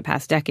designers over the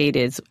past decade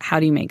is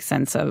how do you make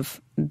sense of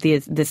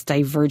this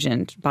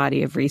divergent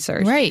body of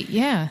research? Right,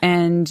 yeah.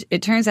 And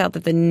it turns out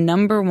that the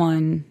number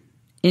one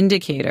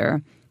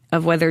indicator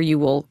of whether you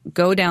will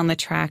go down the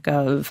track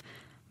of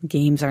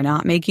games are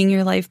not making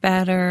your life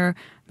better,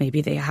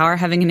 maybe they are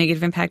having a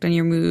negative impact on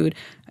your mood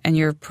and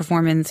your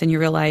performance in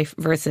your real life,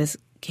 versus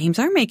games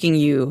are making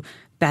you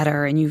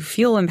better and you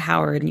feel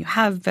empowered and you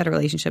have better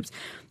relationships.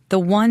 The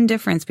one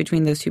difference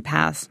between those two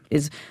paths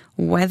is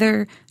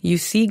whether you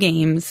see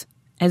games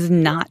as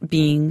not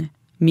being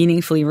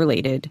meaningfully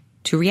related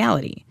to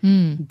reality.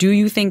 Do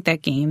you think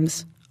that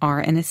games are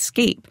an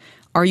escape?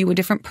 Are you a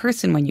different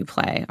person when you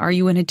play? Are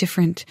you in a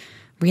different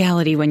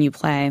reality when you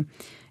play?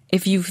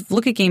 If you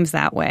look at games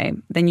that way,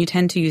 then you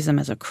tend to use them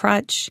as a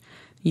crutch.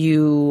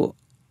 You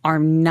are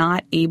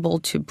not able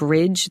to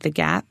bridge the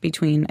gap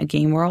between a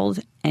game world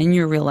and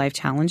your real life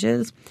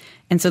challenges.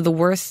 And so the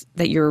worse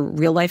that your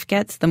real life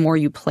gets, the more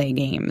you play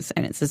games.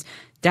 And it's this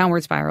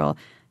downward spiral,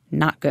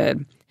 not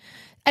good.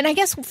 And I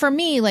guess for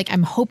me, like,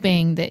 I'm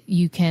hoping that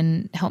you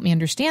can help me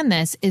understand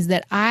this, is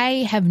that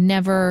I have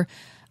never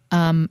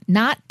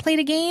not played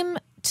a game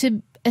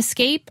to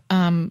escape.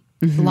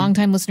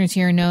 Longtime listeners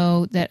here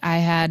know that I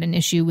had an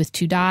issue with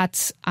Two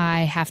Dots.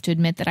 I have to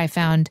admit that I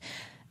found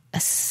a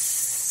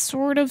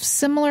sort of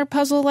similar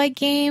puzzle-like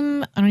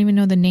game. I don't even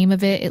know the name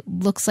of it. It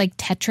looks like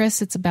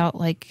Tetris. It's about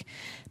like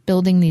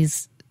building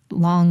these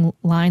long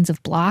lines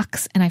of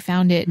blocks, and I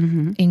found it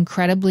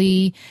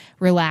incredibly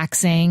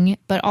relaxing.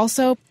 But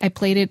also I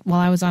played it while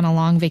I was on a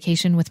long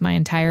vacation with my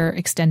entire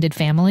extended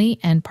family,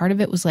 and part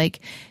of it was like,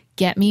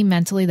 get me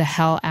mentally the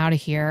hell out of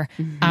here.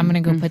 I'm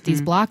going to go put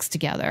these blocks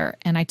together.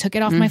 And I took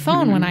it off my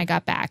phone when I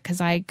got back because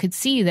I could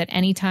see that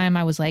anytime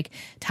I was like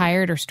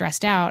tired or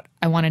stressed out,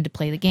 I wanted to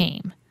play the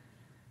game.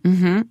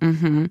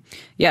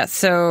 Yeah,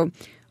 so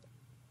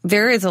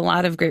there is a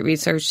lot of great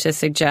research to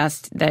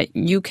suggest that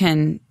you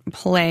can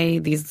play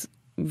these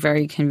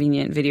very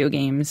convenient video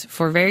games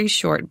for very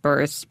short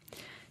bursts,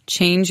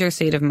 change your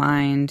state of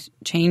mind,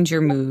 change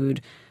your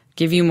mood,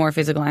 give you more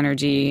physical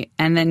energy,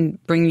 and then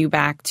bring you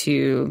back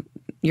to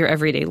your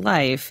everyday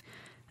life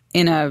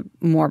in a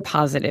more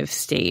positive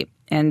state.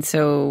 And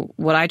so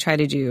what I try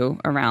to do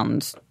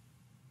around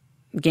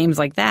games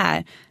like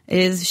that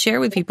is share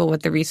with people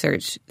what the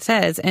research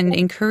says and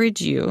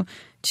encourage you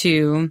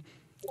to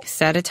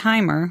set a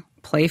timer,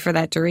 play for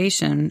that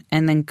duration,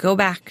 and then go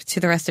back to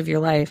the rest of your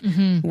life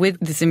with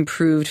this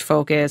improved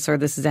focus or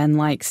this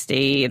Zen-like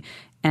state.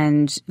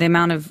 And the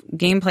amount of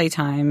gameplay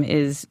time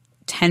is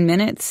 10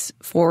 minutes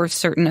for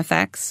certain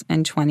effects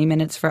and 20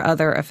 minutes for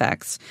other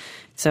effects.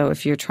 So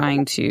if you're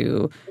trying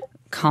to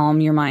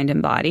calm your mind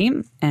and body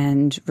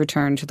and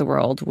return to the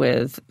world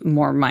with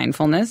more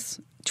mindfulness,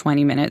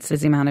 20 minutes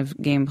is the amount of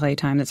gameplay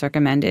time that's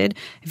recommended.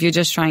 If you're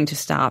just trying to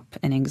stop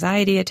an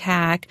anxiety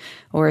attack,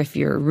 or if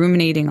you're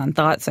ruminating on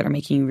thoughts that are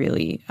making you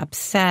really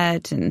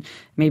upset, and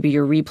maybe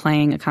you're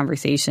replaying a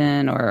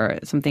conversation or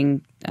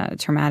something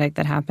traumatic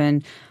that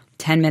happened,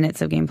 10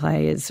 minutes of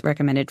gameplay is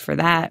recommended for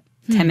that.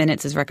 10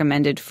 minutes is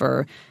recommended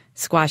for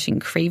squashing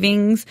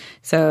cravings.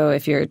 So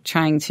if you're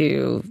trying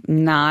to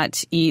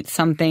not eat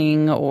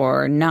something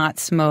or not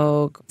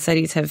smoke,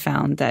 studies have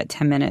found that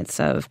 10 minutes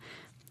of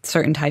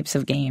certain types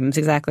of games,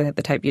 exactly like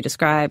the type you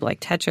described,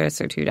 like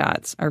Tetris or Two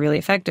Dots, are really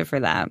effective for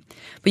that.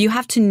 But you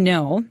have to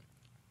know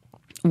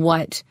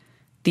what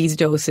these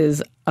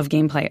doses of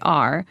gameplay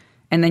are,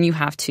 and then you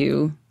have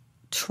to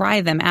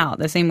try them out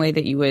the same way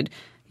that you would,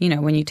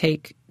 when you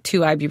take 2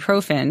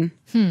 ibuprofen,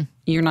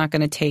 you're not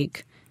going to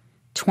take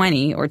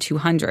 20 or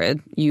 200.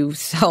 You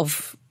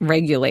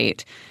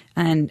self-regulate.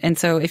 And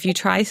so if you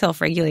try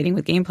self-regulating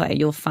with gameplay,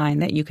 you'll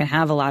find that you can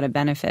have a lot of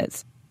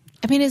benefits.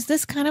 I mean, is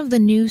this kind of the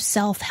new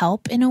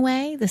self-help in a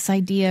way? This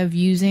idea of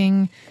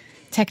using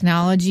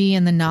technology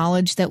and the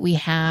knowledge that we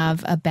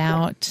have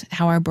about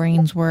how our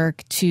brains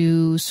work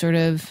to sort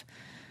of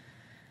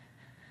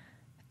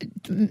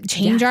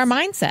change our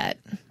mindset?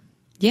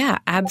 Yeah,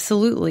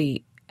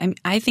 absolutely.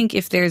 I think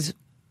if there's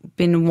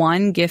been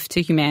one gift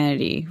to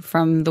humanity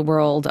from the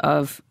world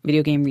of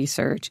video game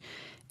research,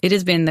 it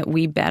has been that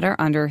we better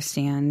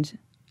understand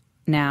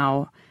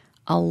now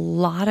a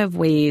lot of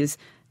ways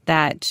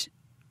that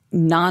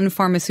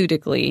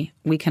non-pharmaceutically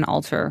we can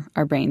alter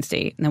our brain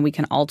state, and then we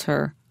can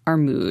alter our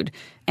mood.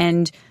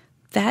 And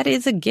that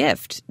is a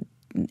gift.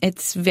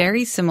 It's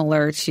very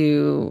similar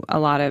to a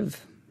lot of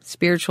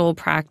spiritual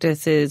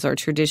practices or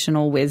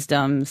traditional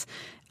wisdoms,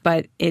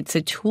 but it's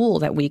a tool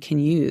that we can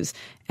use,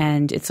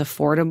 and it's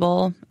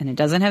affordable, and it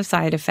doesn't have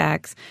side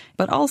effects.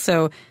 But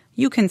also,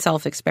 you can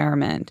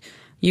self-experiment.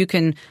 You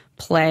can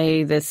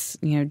play this,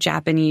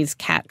 Japanese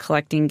cat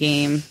collecting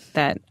game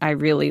that I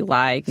really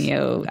like,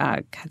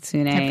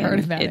 Katsune. I've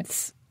heard about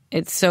it.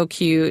 It's so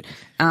cute.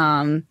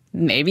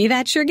 Maybe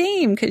that's your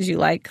game because you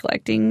like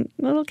collecting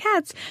little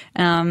cats.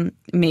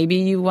 Maybe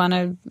you want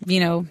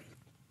to,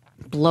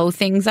 blow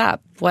things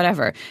up,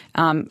 whatever.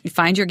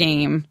 Find your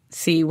game,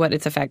 see what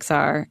its effects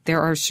are. There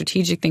are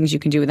strategic things you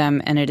can do with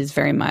them, and it is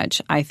very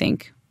much, I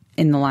think,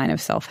 in the line of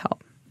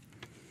self-help.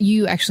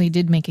 You actually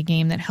did make a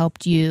game that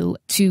helped you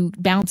to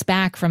bounce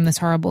back from this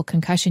horrible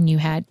concussion you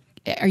had.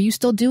 Are you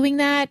still doing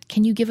that?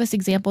 Can you give us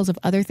examples of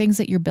other things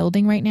that you're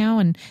building right now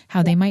and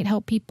how they might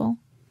help people?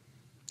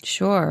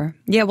 Sure.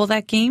 Yeah, well,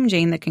 that game,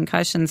 Jane, the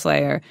Concussion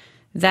Slayer,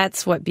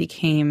 that's what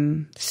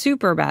became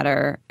super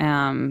better,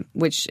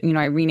 which,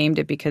 I renamed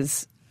it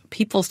because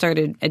people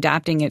started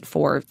adapting it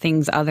for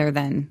things other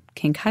than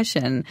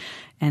concussion,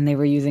 and they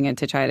were using it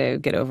to try to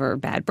get over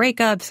bad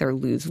breakups or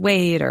lose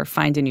weight or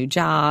find a new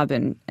job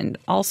and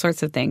all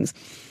sorts of things.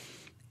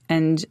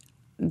 And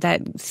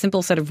that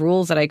simple set of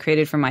rules that I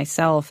created for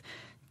myself,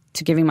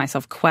 to giving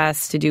myself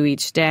quests to do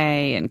each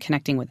day and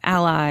connecting with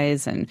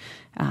allies and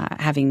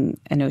having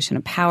a notion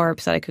of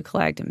power-ups that I could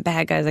collect and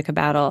bad guys I could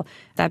battle,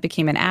 that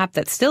became an app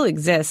that still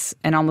exists,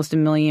 and almost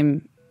 1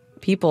 million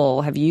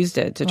people have used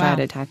it to try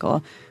to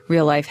tackle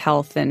real-life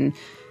health and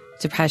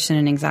depression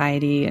and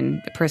anxiety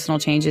and the personal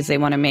changes they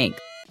want to make.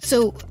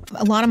 So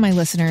a lot of my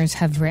listeners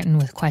have written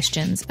with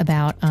questions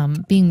about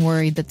being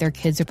worried that their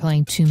kids are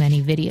playing too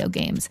many video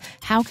games.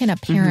 How can a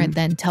parent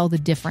then tell the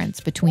difference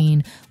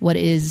between what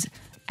is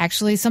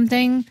actually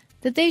something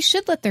that they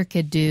should let their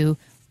kid do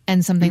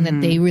and something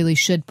that they really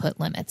should put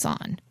limits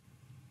on?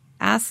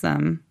 Ask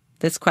them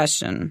this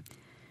question.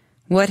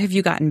 What have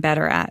you gotten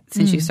better at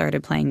since you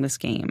started playing this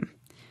game?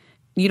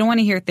 You don't want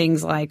to hear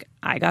things like,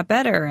 I got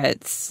better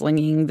at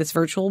slinging this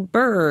virtual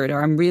bird,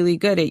 or I'm really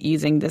good at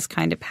using this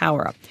kind of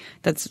power-up.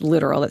 That's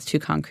literal. That's too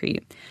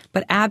concrete.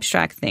 But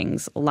abstract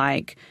things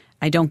like,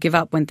 I don't give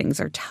up when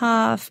things are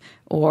tough,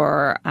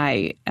 or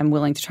I am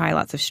willing to try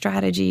lots of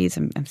strategies.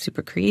 I'm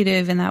super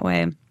creative in that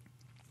way.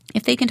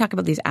 If they can talk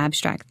about these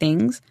abstract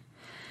things,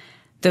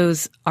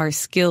 those are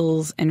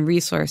skills and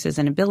resources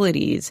and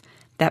abilities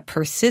that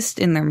persist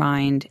in their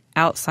mind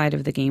outside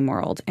of the game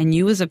world. And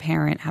you as a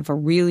parent have a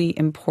really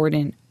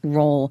important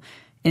role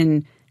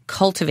in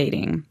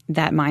cultivating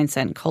that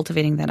mindset and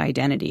cultivating that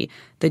identity.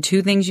 The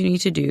two things you need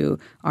to do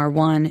are,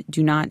 one,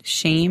 do not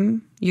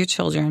shame your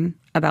children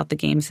about the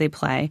games they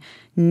play.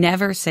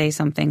 Never say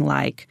something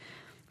like,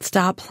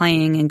 stop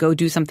playing and go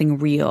do something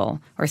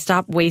real, or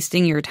stop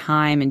wasting your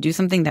time and do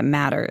something that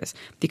matters.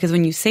 Because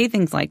when you say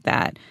things like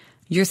that,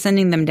 you're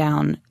sending them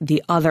down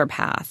the other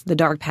path, the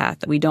dark path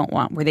that we don't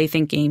want, where they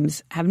think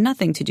games have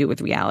nothing to do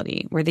with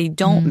reality, where they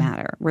don't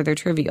matter, where they're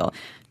trivial.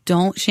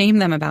 Don't shame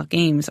them about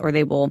games, or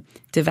they will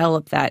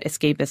develop that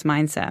escapist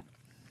mindset.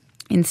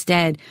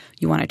 Instead,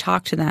 you want to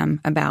talk to them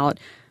about,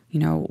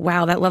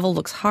 wow, that level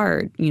looks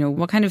hard.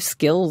 What kind of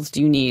skills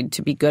do you need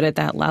to be good at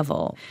that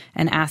level?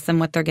 And ask them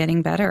what they're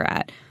getting better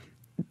at.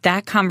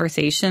 That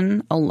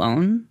conversation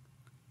alone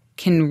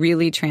can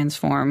really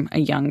transform a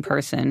young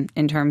person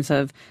in terms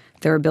of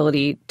their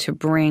ability to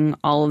bring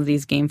all of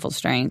these gameful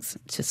strengths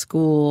to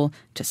school,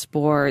 to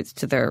sports,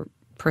 to their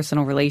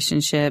personal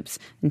relationships,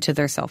 and to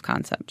their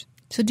self-concept.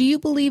 So do you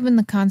believe in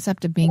the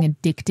concept of being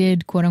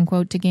addicted, quote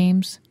unquote, to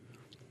games?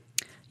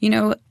 You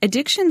know,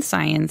 addiction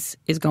science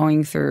is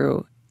going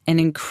through an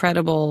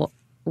incredible,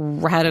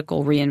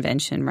 radical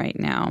reinvention right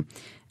now.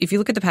 If you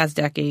look at the past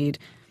decade,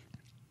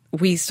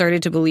 we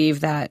started to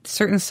believe that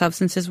certain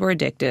substances were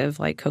addictive,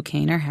 like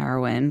cocaine or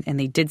heroin, and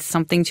they did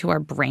something to our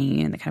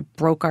brain, and they kind of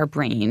broke our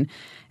brain.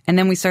 And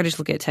then we started to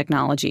look at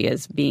technology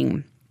as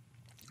being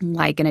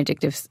like an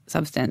addictive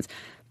substance.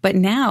 But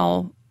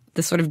now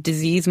the sort of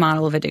disease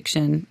model of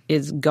addiction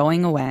is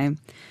going away.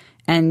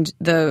 And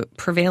the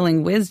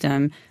prevailing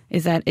wisdom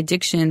is that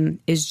addiction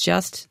is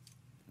just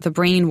the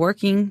brain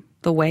working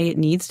the way it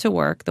needs to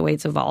work, the way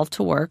it's evolved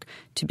to work,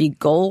 to be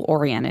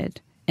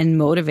goal-oriented and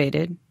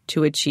motivated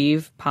to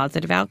achieve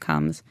positive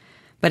outcomes.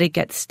 But it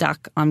gets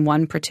stuck on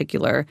one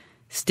particular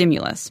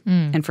stimulus.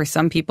 And for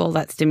some people,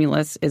 that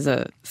stimulus is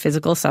a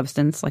physical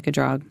substance like a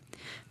drug.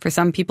 For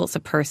some people, it's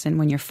a person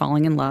when you're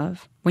falling in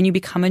love. When you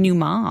become a new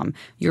mom,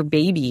 your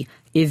baby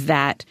is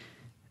that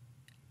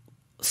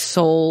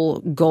sole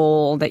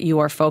goal that you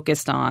are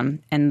focused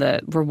on, and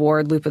the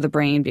reward loop of the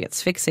brain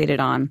gets fixated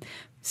on.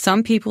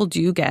 Some people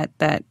do get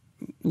that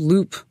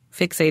loop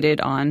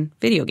fixated on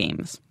video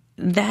games.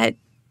 That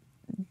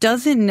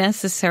doesn't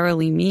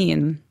necessarily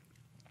mean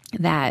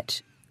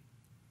that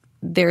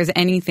there's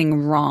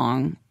anything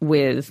wrong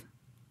with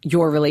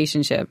your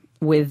relationship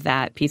with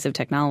that piece of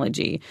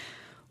technology.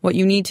 What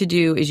you need to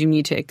do is you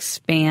need to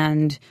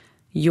expand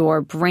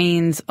your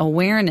brain's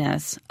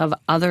awareness of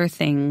other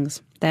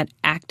things that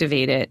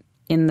activate it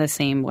in the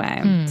same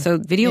way. So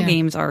video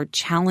games are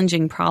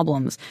challenging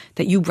problems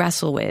that you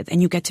wrestle with,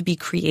 and you get to be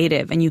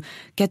creative, and you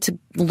get to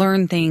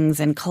learn things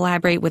and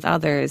collaborate with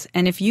others.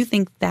 And if you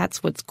think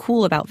that's what's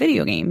cool about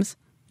video games,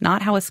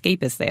 not how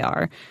escapist they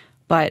are,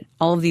 but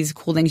all of these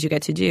cool things you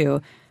get to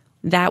do,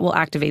 that will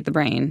activate the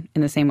brain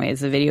in the same way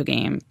as a video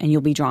game, and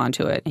you'll be drawn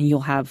to it, and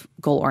you'll have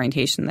goal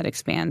orientation that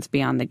expands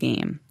beyond the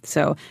game.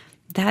 So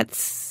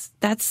that's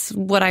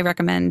what I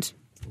recommend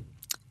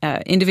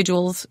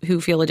individuals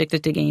who feel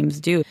addicted to games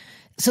do.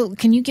 So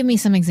can you give me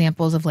some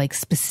examples of like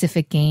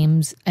specific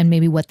games and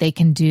maybe what they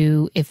can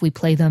do if we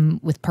play them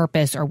with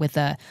purpose or with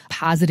a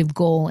positive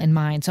goal in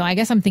mind? So I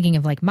guess I'm thinking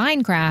of like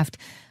Minecraft.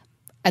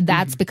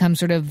 That's become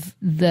sort of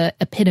the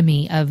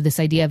epitome of this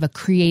idea of a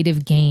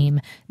creative game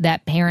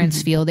that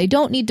parents feel they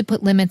don't need to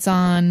put limits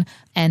on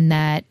and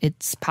that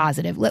it's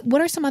positive.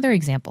 What are some other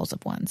examples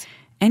of ones?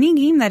 Any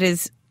game that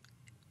is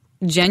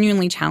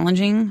genuinely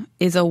challenging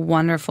is a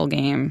wonderful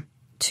game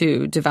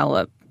to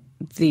develop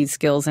these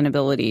skills and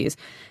abilities.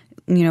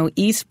 You know,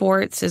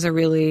 esports is a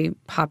really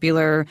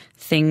popular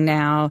thing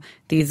now.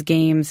 These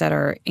games that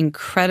are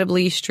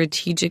incredibly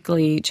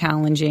strategically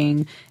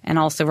challenging and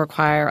also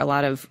require a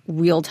lot of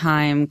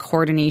real-time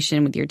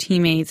coordination with your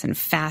teammates and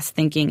fast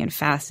thinking and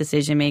fast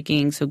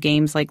decision-making. So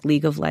games like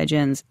League of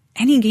Legends,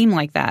 any game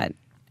like that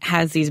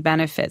has these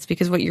benefits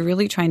because what you're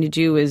really trying to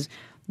do is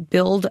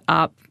build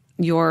up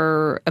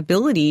your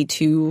ability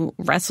to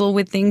wrestle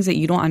with things that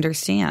you don't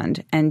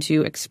understand and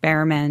to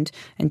experiment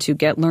and to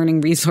get learning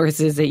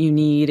resources that you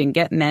need and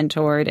get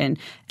mentored and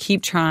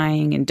keep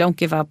trying and don't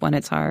give up when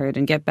it's hard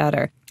and get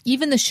better.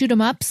 Even the shoot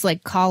 'em ups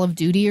like Call of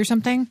Duty or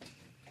something?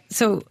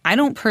 So I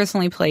don't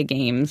personally play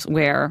games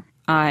where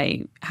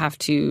I have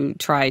to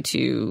try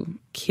to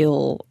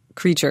kill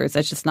creatures.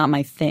 That's just not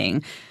my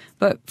thing.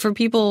 But for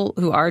people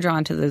who are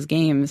drawn to those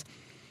games,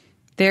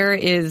 there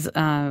is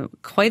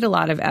quite a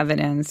lot of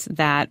evidence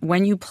that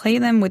when you play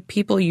them with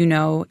people you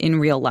know in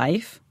real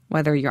life,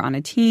 whether you're on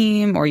a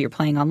team or you're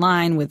playing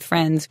online with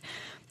friends,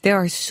 there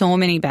are so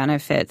many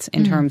benefits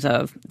in terms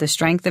of the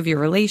strength of your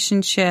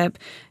relationship,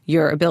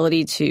 your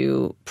ability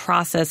to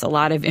process a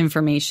lot of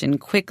information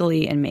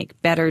quickly and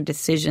make better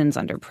decisions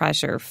under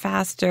pressure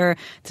faster.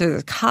 So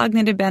there's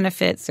cognitive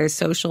benefits, there's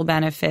social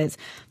benefits.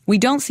 We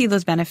don't see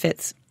those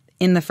benefits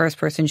in the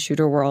first-person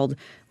shooter world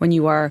when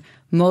you are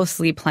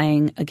mostly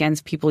playing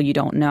against people you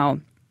don't know.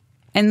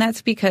 And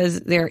that's because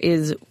there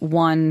is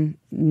one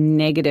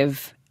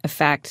negative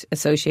effect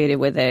associated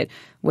with it,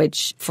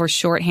 which for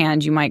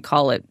shorthand you might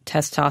call it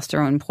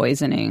testosterone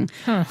poisoning,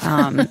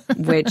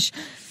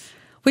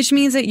 which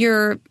means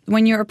that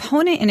when your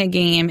opponent in a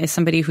game is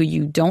somebody who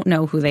you don't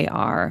know who they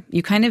are,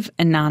 you kind of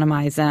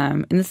anonymize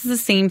them. And this is the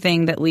same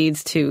thing that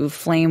leads to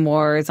flame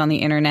wars on the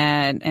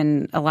internet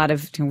and a lot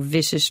of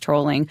vicious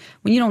trolling.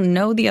 When you don't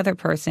know the other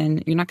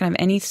person, you're not going to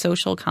have any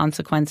social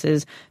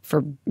consequences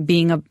for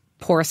being a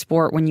poor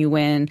sport when you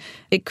win.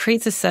 It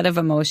creates a set of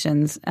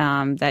emotions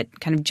that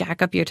kind of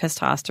jack up your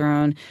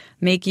testosterone,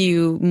 make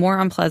you more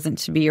unpleasant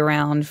to be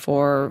around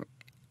for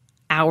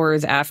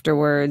hours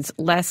afterwards,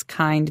 less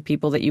kind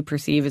people that you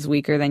perceive as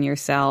weaker than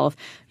yourself.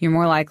 You're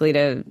more likely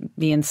to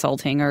be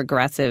insulting or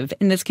aggressive.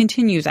 And this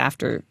continues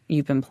after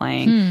you've been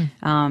playing.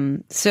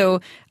 So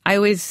I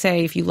always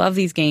say if you love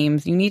these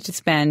games, you need to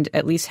spend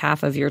at least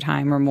half of your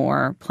time or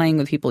more playing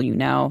with people you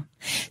know.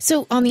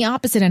 So on the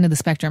opposite end of the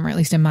spectrum, or at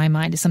least in my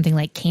mind, is something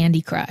like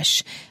Candy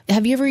Crush.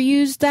 Have you ever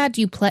used that?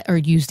 Do you played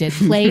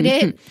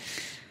it?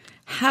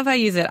 Have I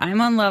used it?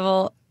 I'm on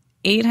level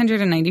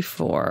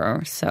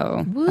 894.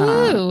 So,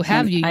 woo!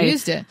 Have you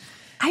used it?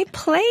 I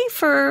play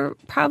for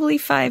probably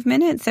 5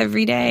 minutes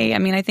every day. I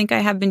mean, I think I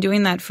have been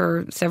doing that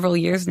for several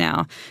years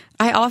now.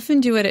 I often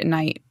do it at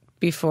night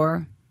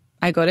before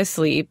I go to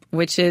sleep,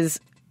 which is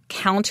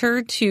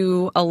counter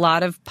to a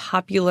lot of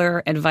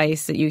popular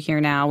advice that you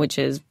hear now, which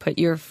is put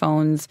your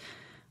phones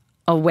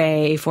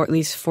away for at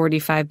least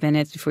 45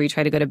 minutes before you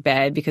try to go to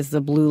bed because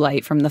the blue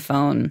light from the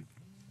phone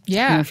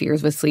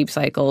interferes with sleep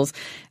cycles.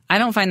 I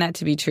don't find that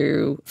to be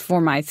true for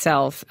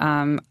myself.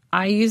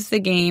 I use the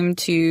game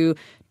to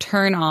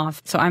turn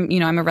off. So I'm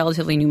a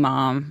relatively new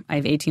mom. I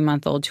have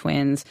 18-month-old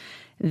twins.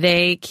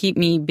 They keep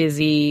me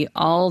busy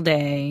all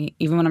day,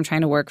 even when I'm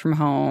trying to work from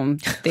home.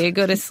 They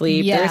go to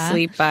sleep. They're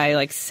asleep by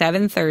like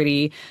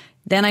 7:30.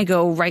 Then I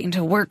go right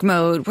into work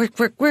mode.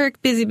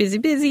 Work, busy,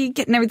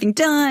 getting everything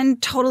done,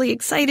 totally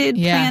excited,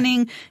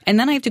 planning. And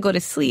then I have to go to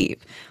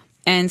sleep.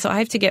 And so I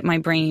have to get my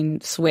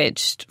brain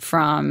switched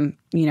from,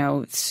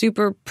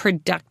 super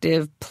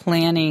productive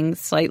planning,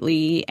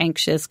 slightly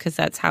anxious because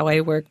that's how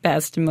I work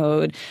best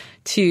mode,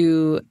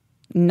 to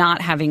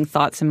not having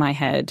thoughts in my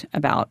head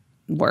about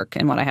work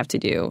and what I have to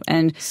do.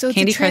 And so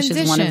Candy Crush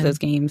is one of those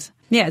games.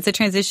 Yeah, it's a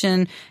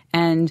transition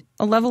and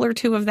a level or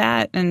two of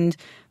that. And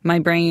my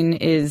brain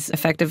is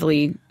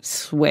effectively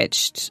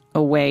switched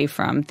away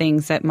from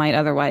things that might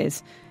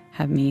otherwise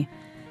have me,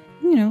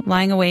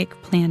 lying awake,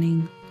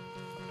 planning.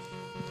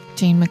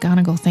 Jane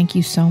McGonigal, thank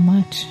you so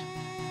much.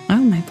 Oh,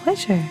 my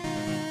pleasure.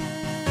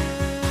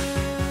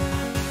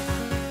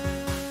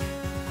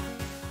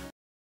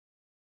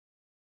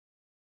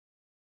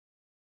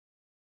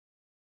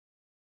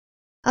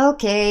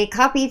 Okay,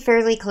 copied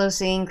fairly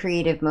closely in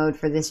creative mode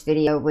for this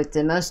video, with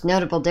the most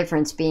notable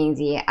difference being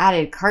the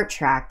added cart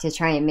track to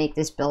try and make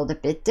this build a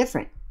bit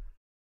different.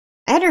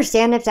 I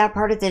understand if that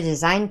part of the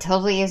design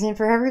totally isn't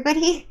for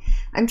everybody.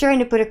 I'm trying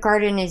to put a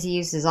cart in its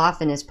use as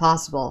often as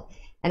possible,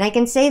 and I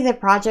can say that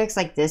projects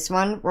like this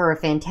one were a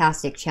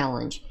fantastic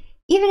challenge,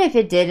 even if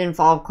it did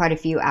involve quite a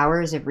few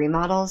hours of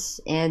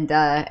remodels and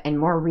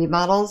more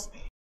remodels.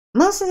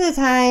 Most of the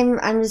time,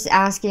 I'm just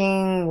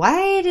asking,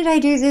 why did I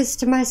do this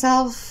to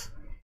myself?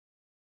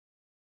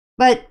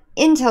 But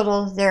in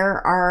total,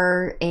 there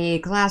are a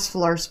glass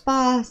floor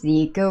spa,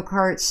 the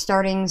go-kart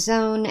starting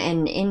zone,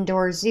 an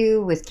indoor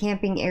zoo with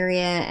camping area,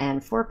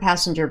 and 4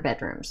 passenger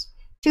bedrooms.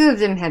 2 of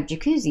them have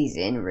jacuzzis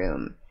in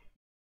room.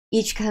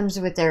 Each comes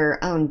with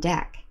their own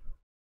deck.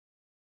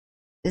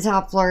 The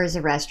top floor is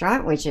a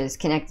restaurant, which is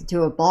connected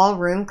to a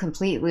ballroom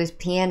complete with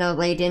piano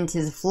laid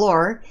into the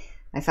floor.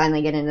 I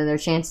finally get another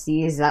chance to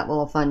use that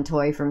little fun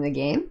toy from the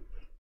game.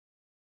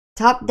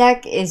 Top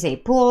deck is a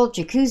pool,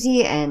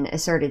 jacuzzi, and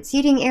assorted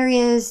seating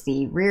areas.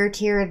 The rear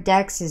tier of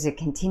decks is a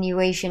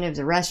continuation of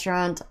the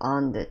restaurant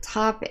on the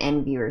top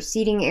and viewer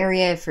seating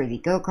area for the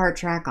go-kart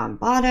track on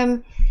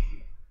bottom.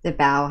 The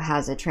bow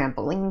has a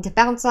trampoline to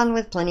bounce on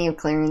with plenty of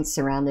clearance,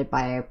 surrounded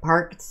by a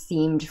park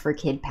themed for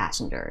kid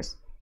passengers.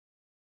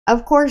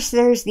 Of course,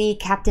 there's the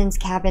captain's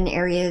cabin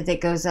area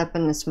that goes up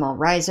in the small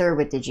riser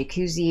with the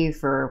jacuzzi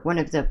for one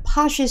of the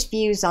poshest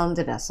views on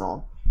the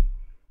vessel.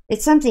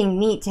 It's something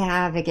neat to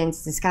have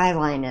against the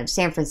skyline of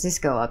San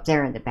Francisco up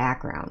there in the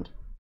background.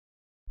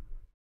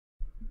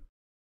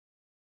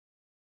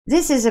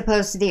 This is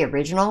opposed to the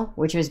original,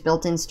 which was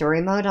built in story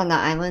mode on the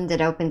island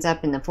that opens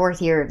up in the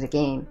 4th year of the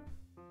game.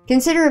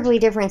 Considerably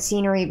different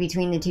scenery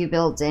between the two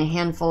builds and a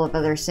handful of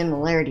other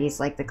similarities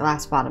like the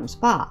glass bottom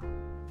spa.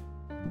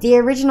 The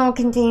original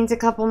contains a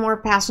couple more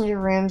passenger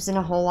rooms and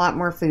a whole lot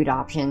more food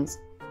options.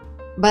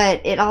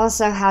 But it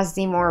also has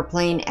the more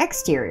plain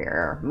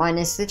exterior,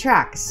 minus the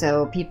track,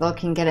 so people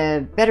can get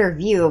a better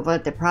view of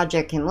what the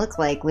project can look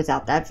like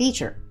without that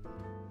feature.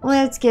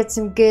 Let's get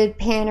some good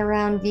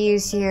pan-around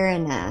views here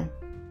and a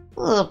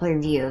little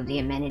preview of the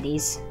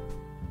amenities.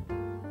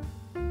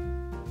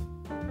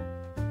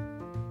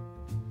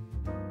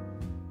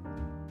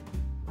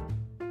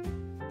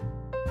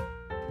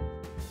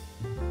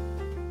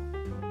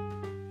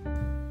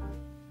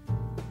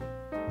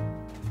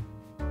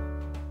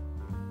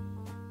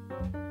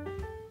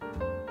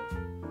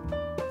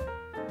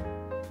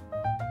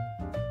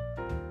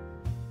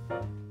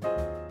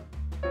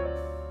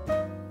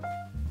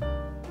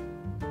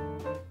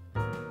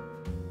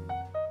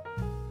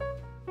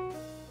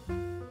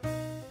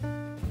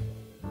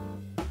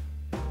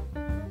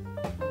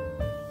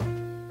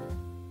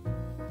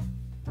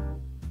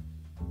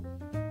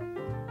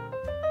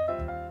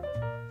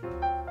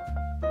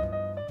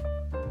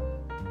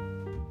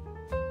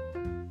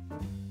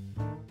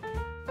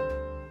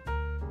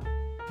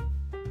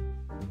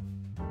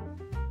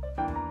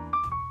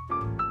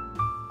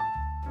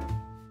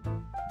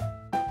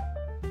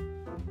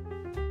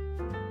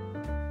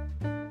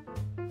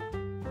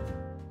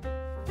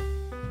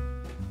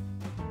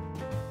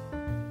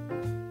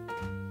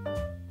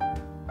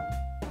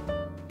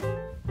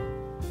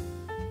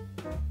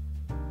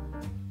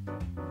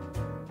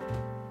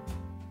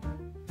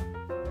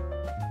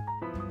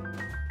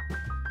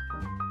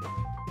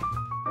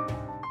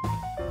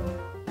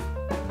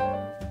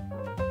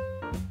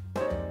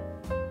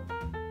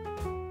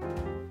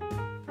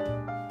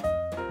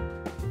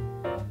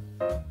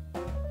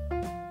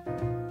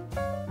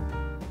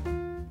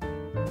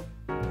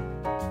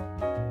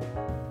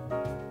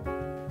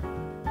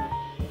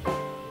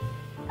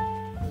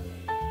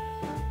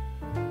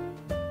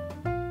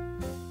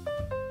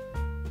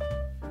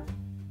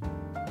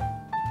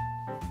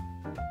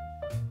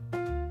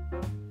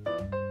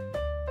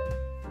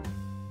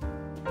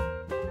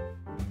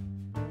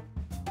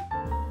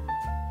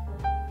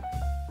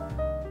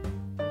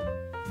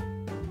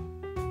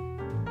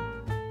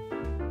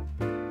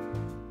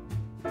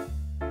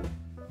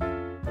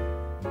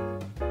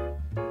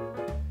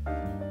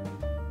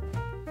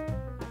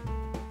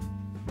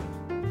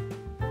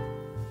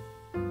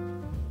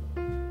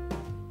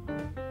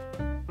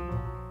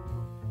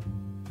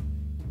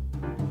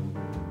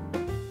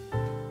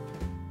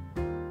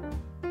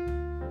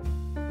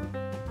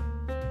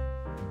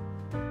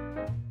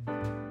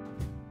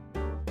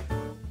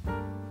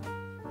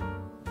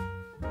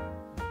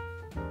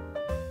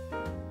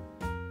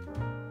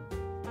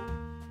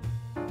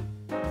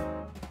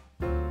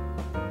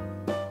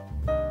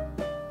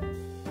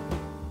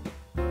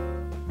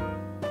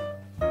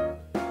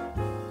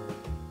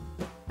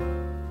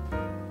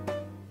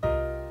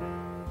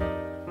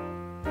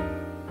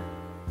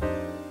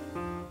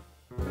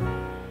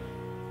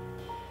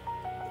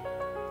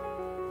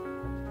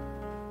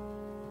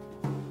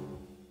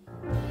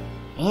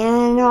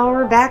 And while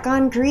we're back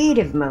on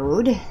creative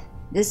mode,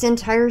 this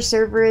entire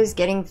server is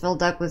getting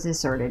filled up with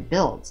assorted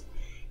builds.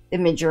 The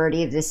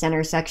majority of the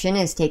center section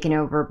is taken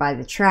over by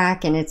the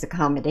track and its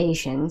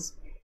accommodations.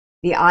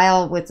 The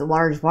aisle with the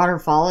large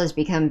waterfall has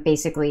become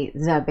basically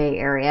the Bay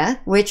Area,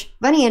 which,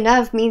 funny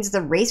enough, means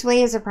the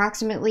raceway is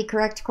approximately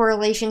correct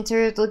correlation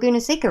to the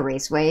Laguna Seca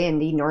Raceway in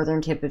the northern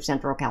tip of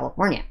Central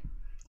California.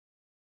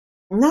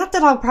 Not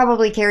that I'll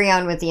probably carry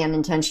on with the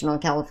unintentional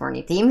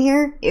California theme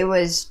here. It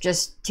was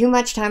just too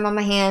much time on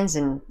my hands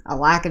and a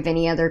lack of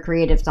any other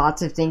creative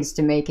thoughts of things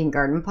to make in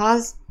Garden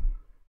Paws.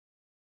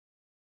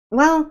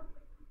 Well,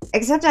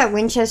 except at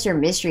Winchester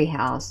Mystery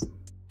House.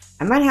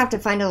 I might have to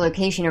find a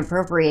location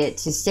appropriate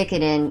to stick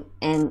it in,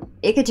 and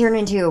it could turn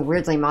into a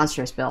weirdly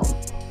monstrous build.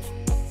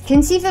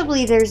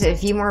 Conceivably, there's a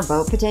few more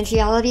boat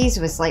potentialities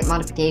with slight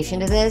modification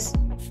to this.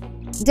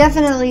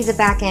 Definitely the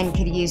back end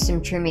could use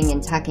some trimming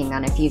and tucking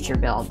on a future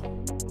build.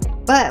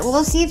 But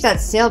we'll see if that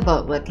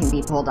sailboat look can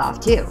be pulled off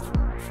too.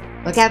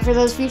 Look out for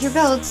those future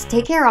builds.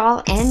 Take care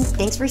all, and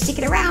thanks for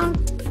sticking around.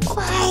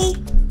 Bye!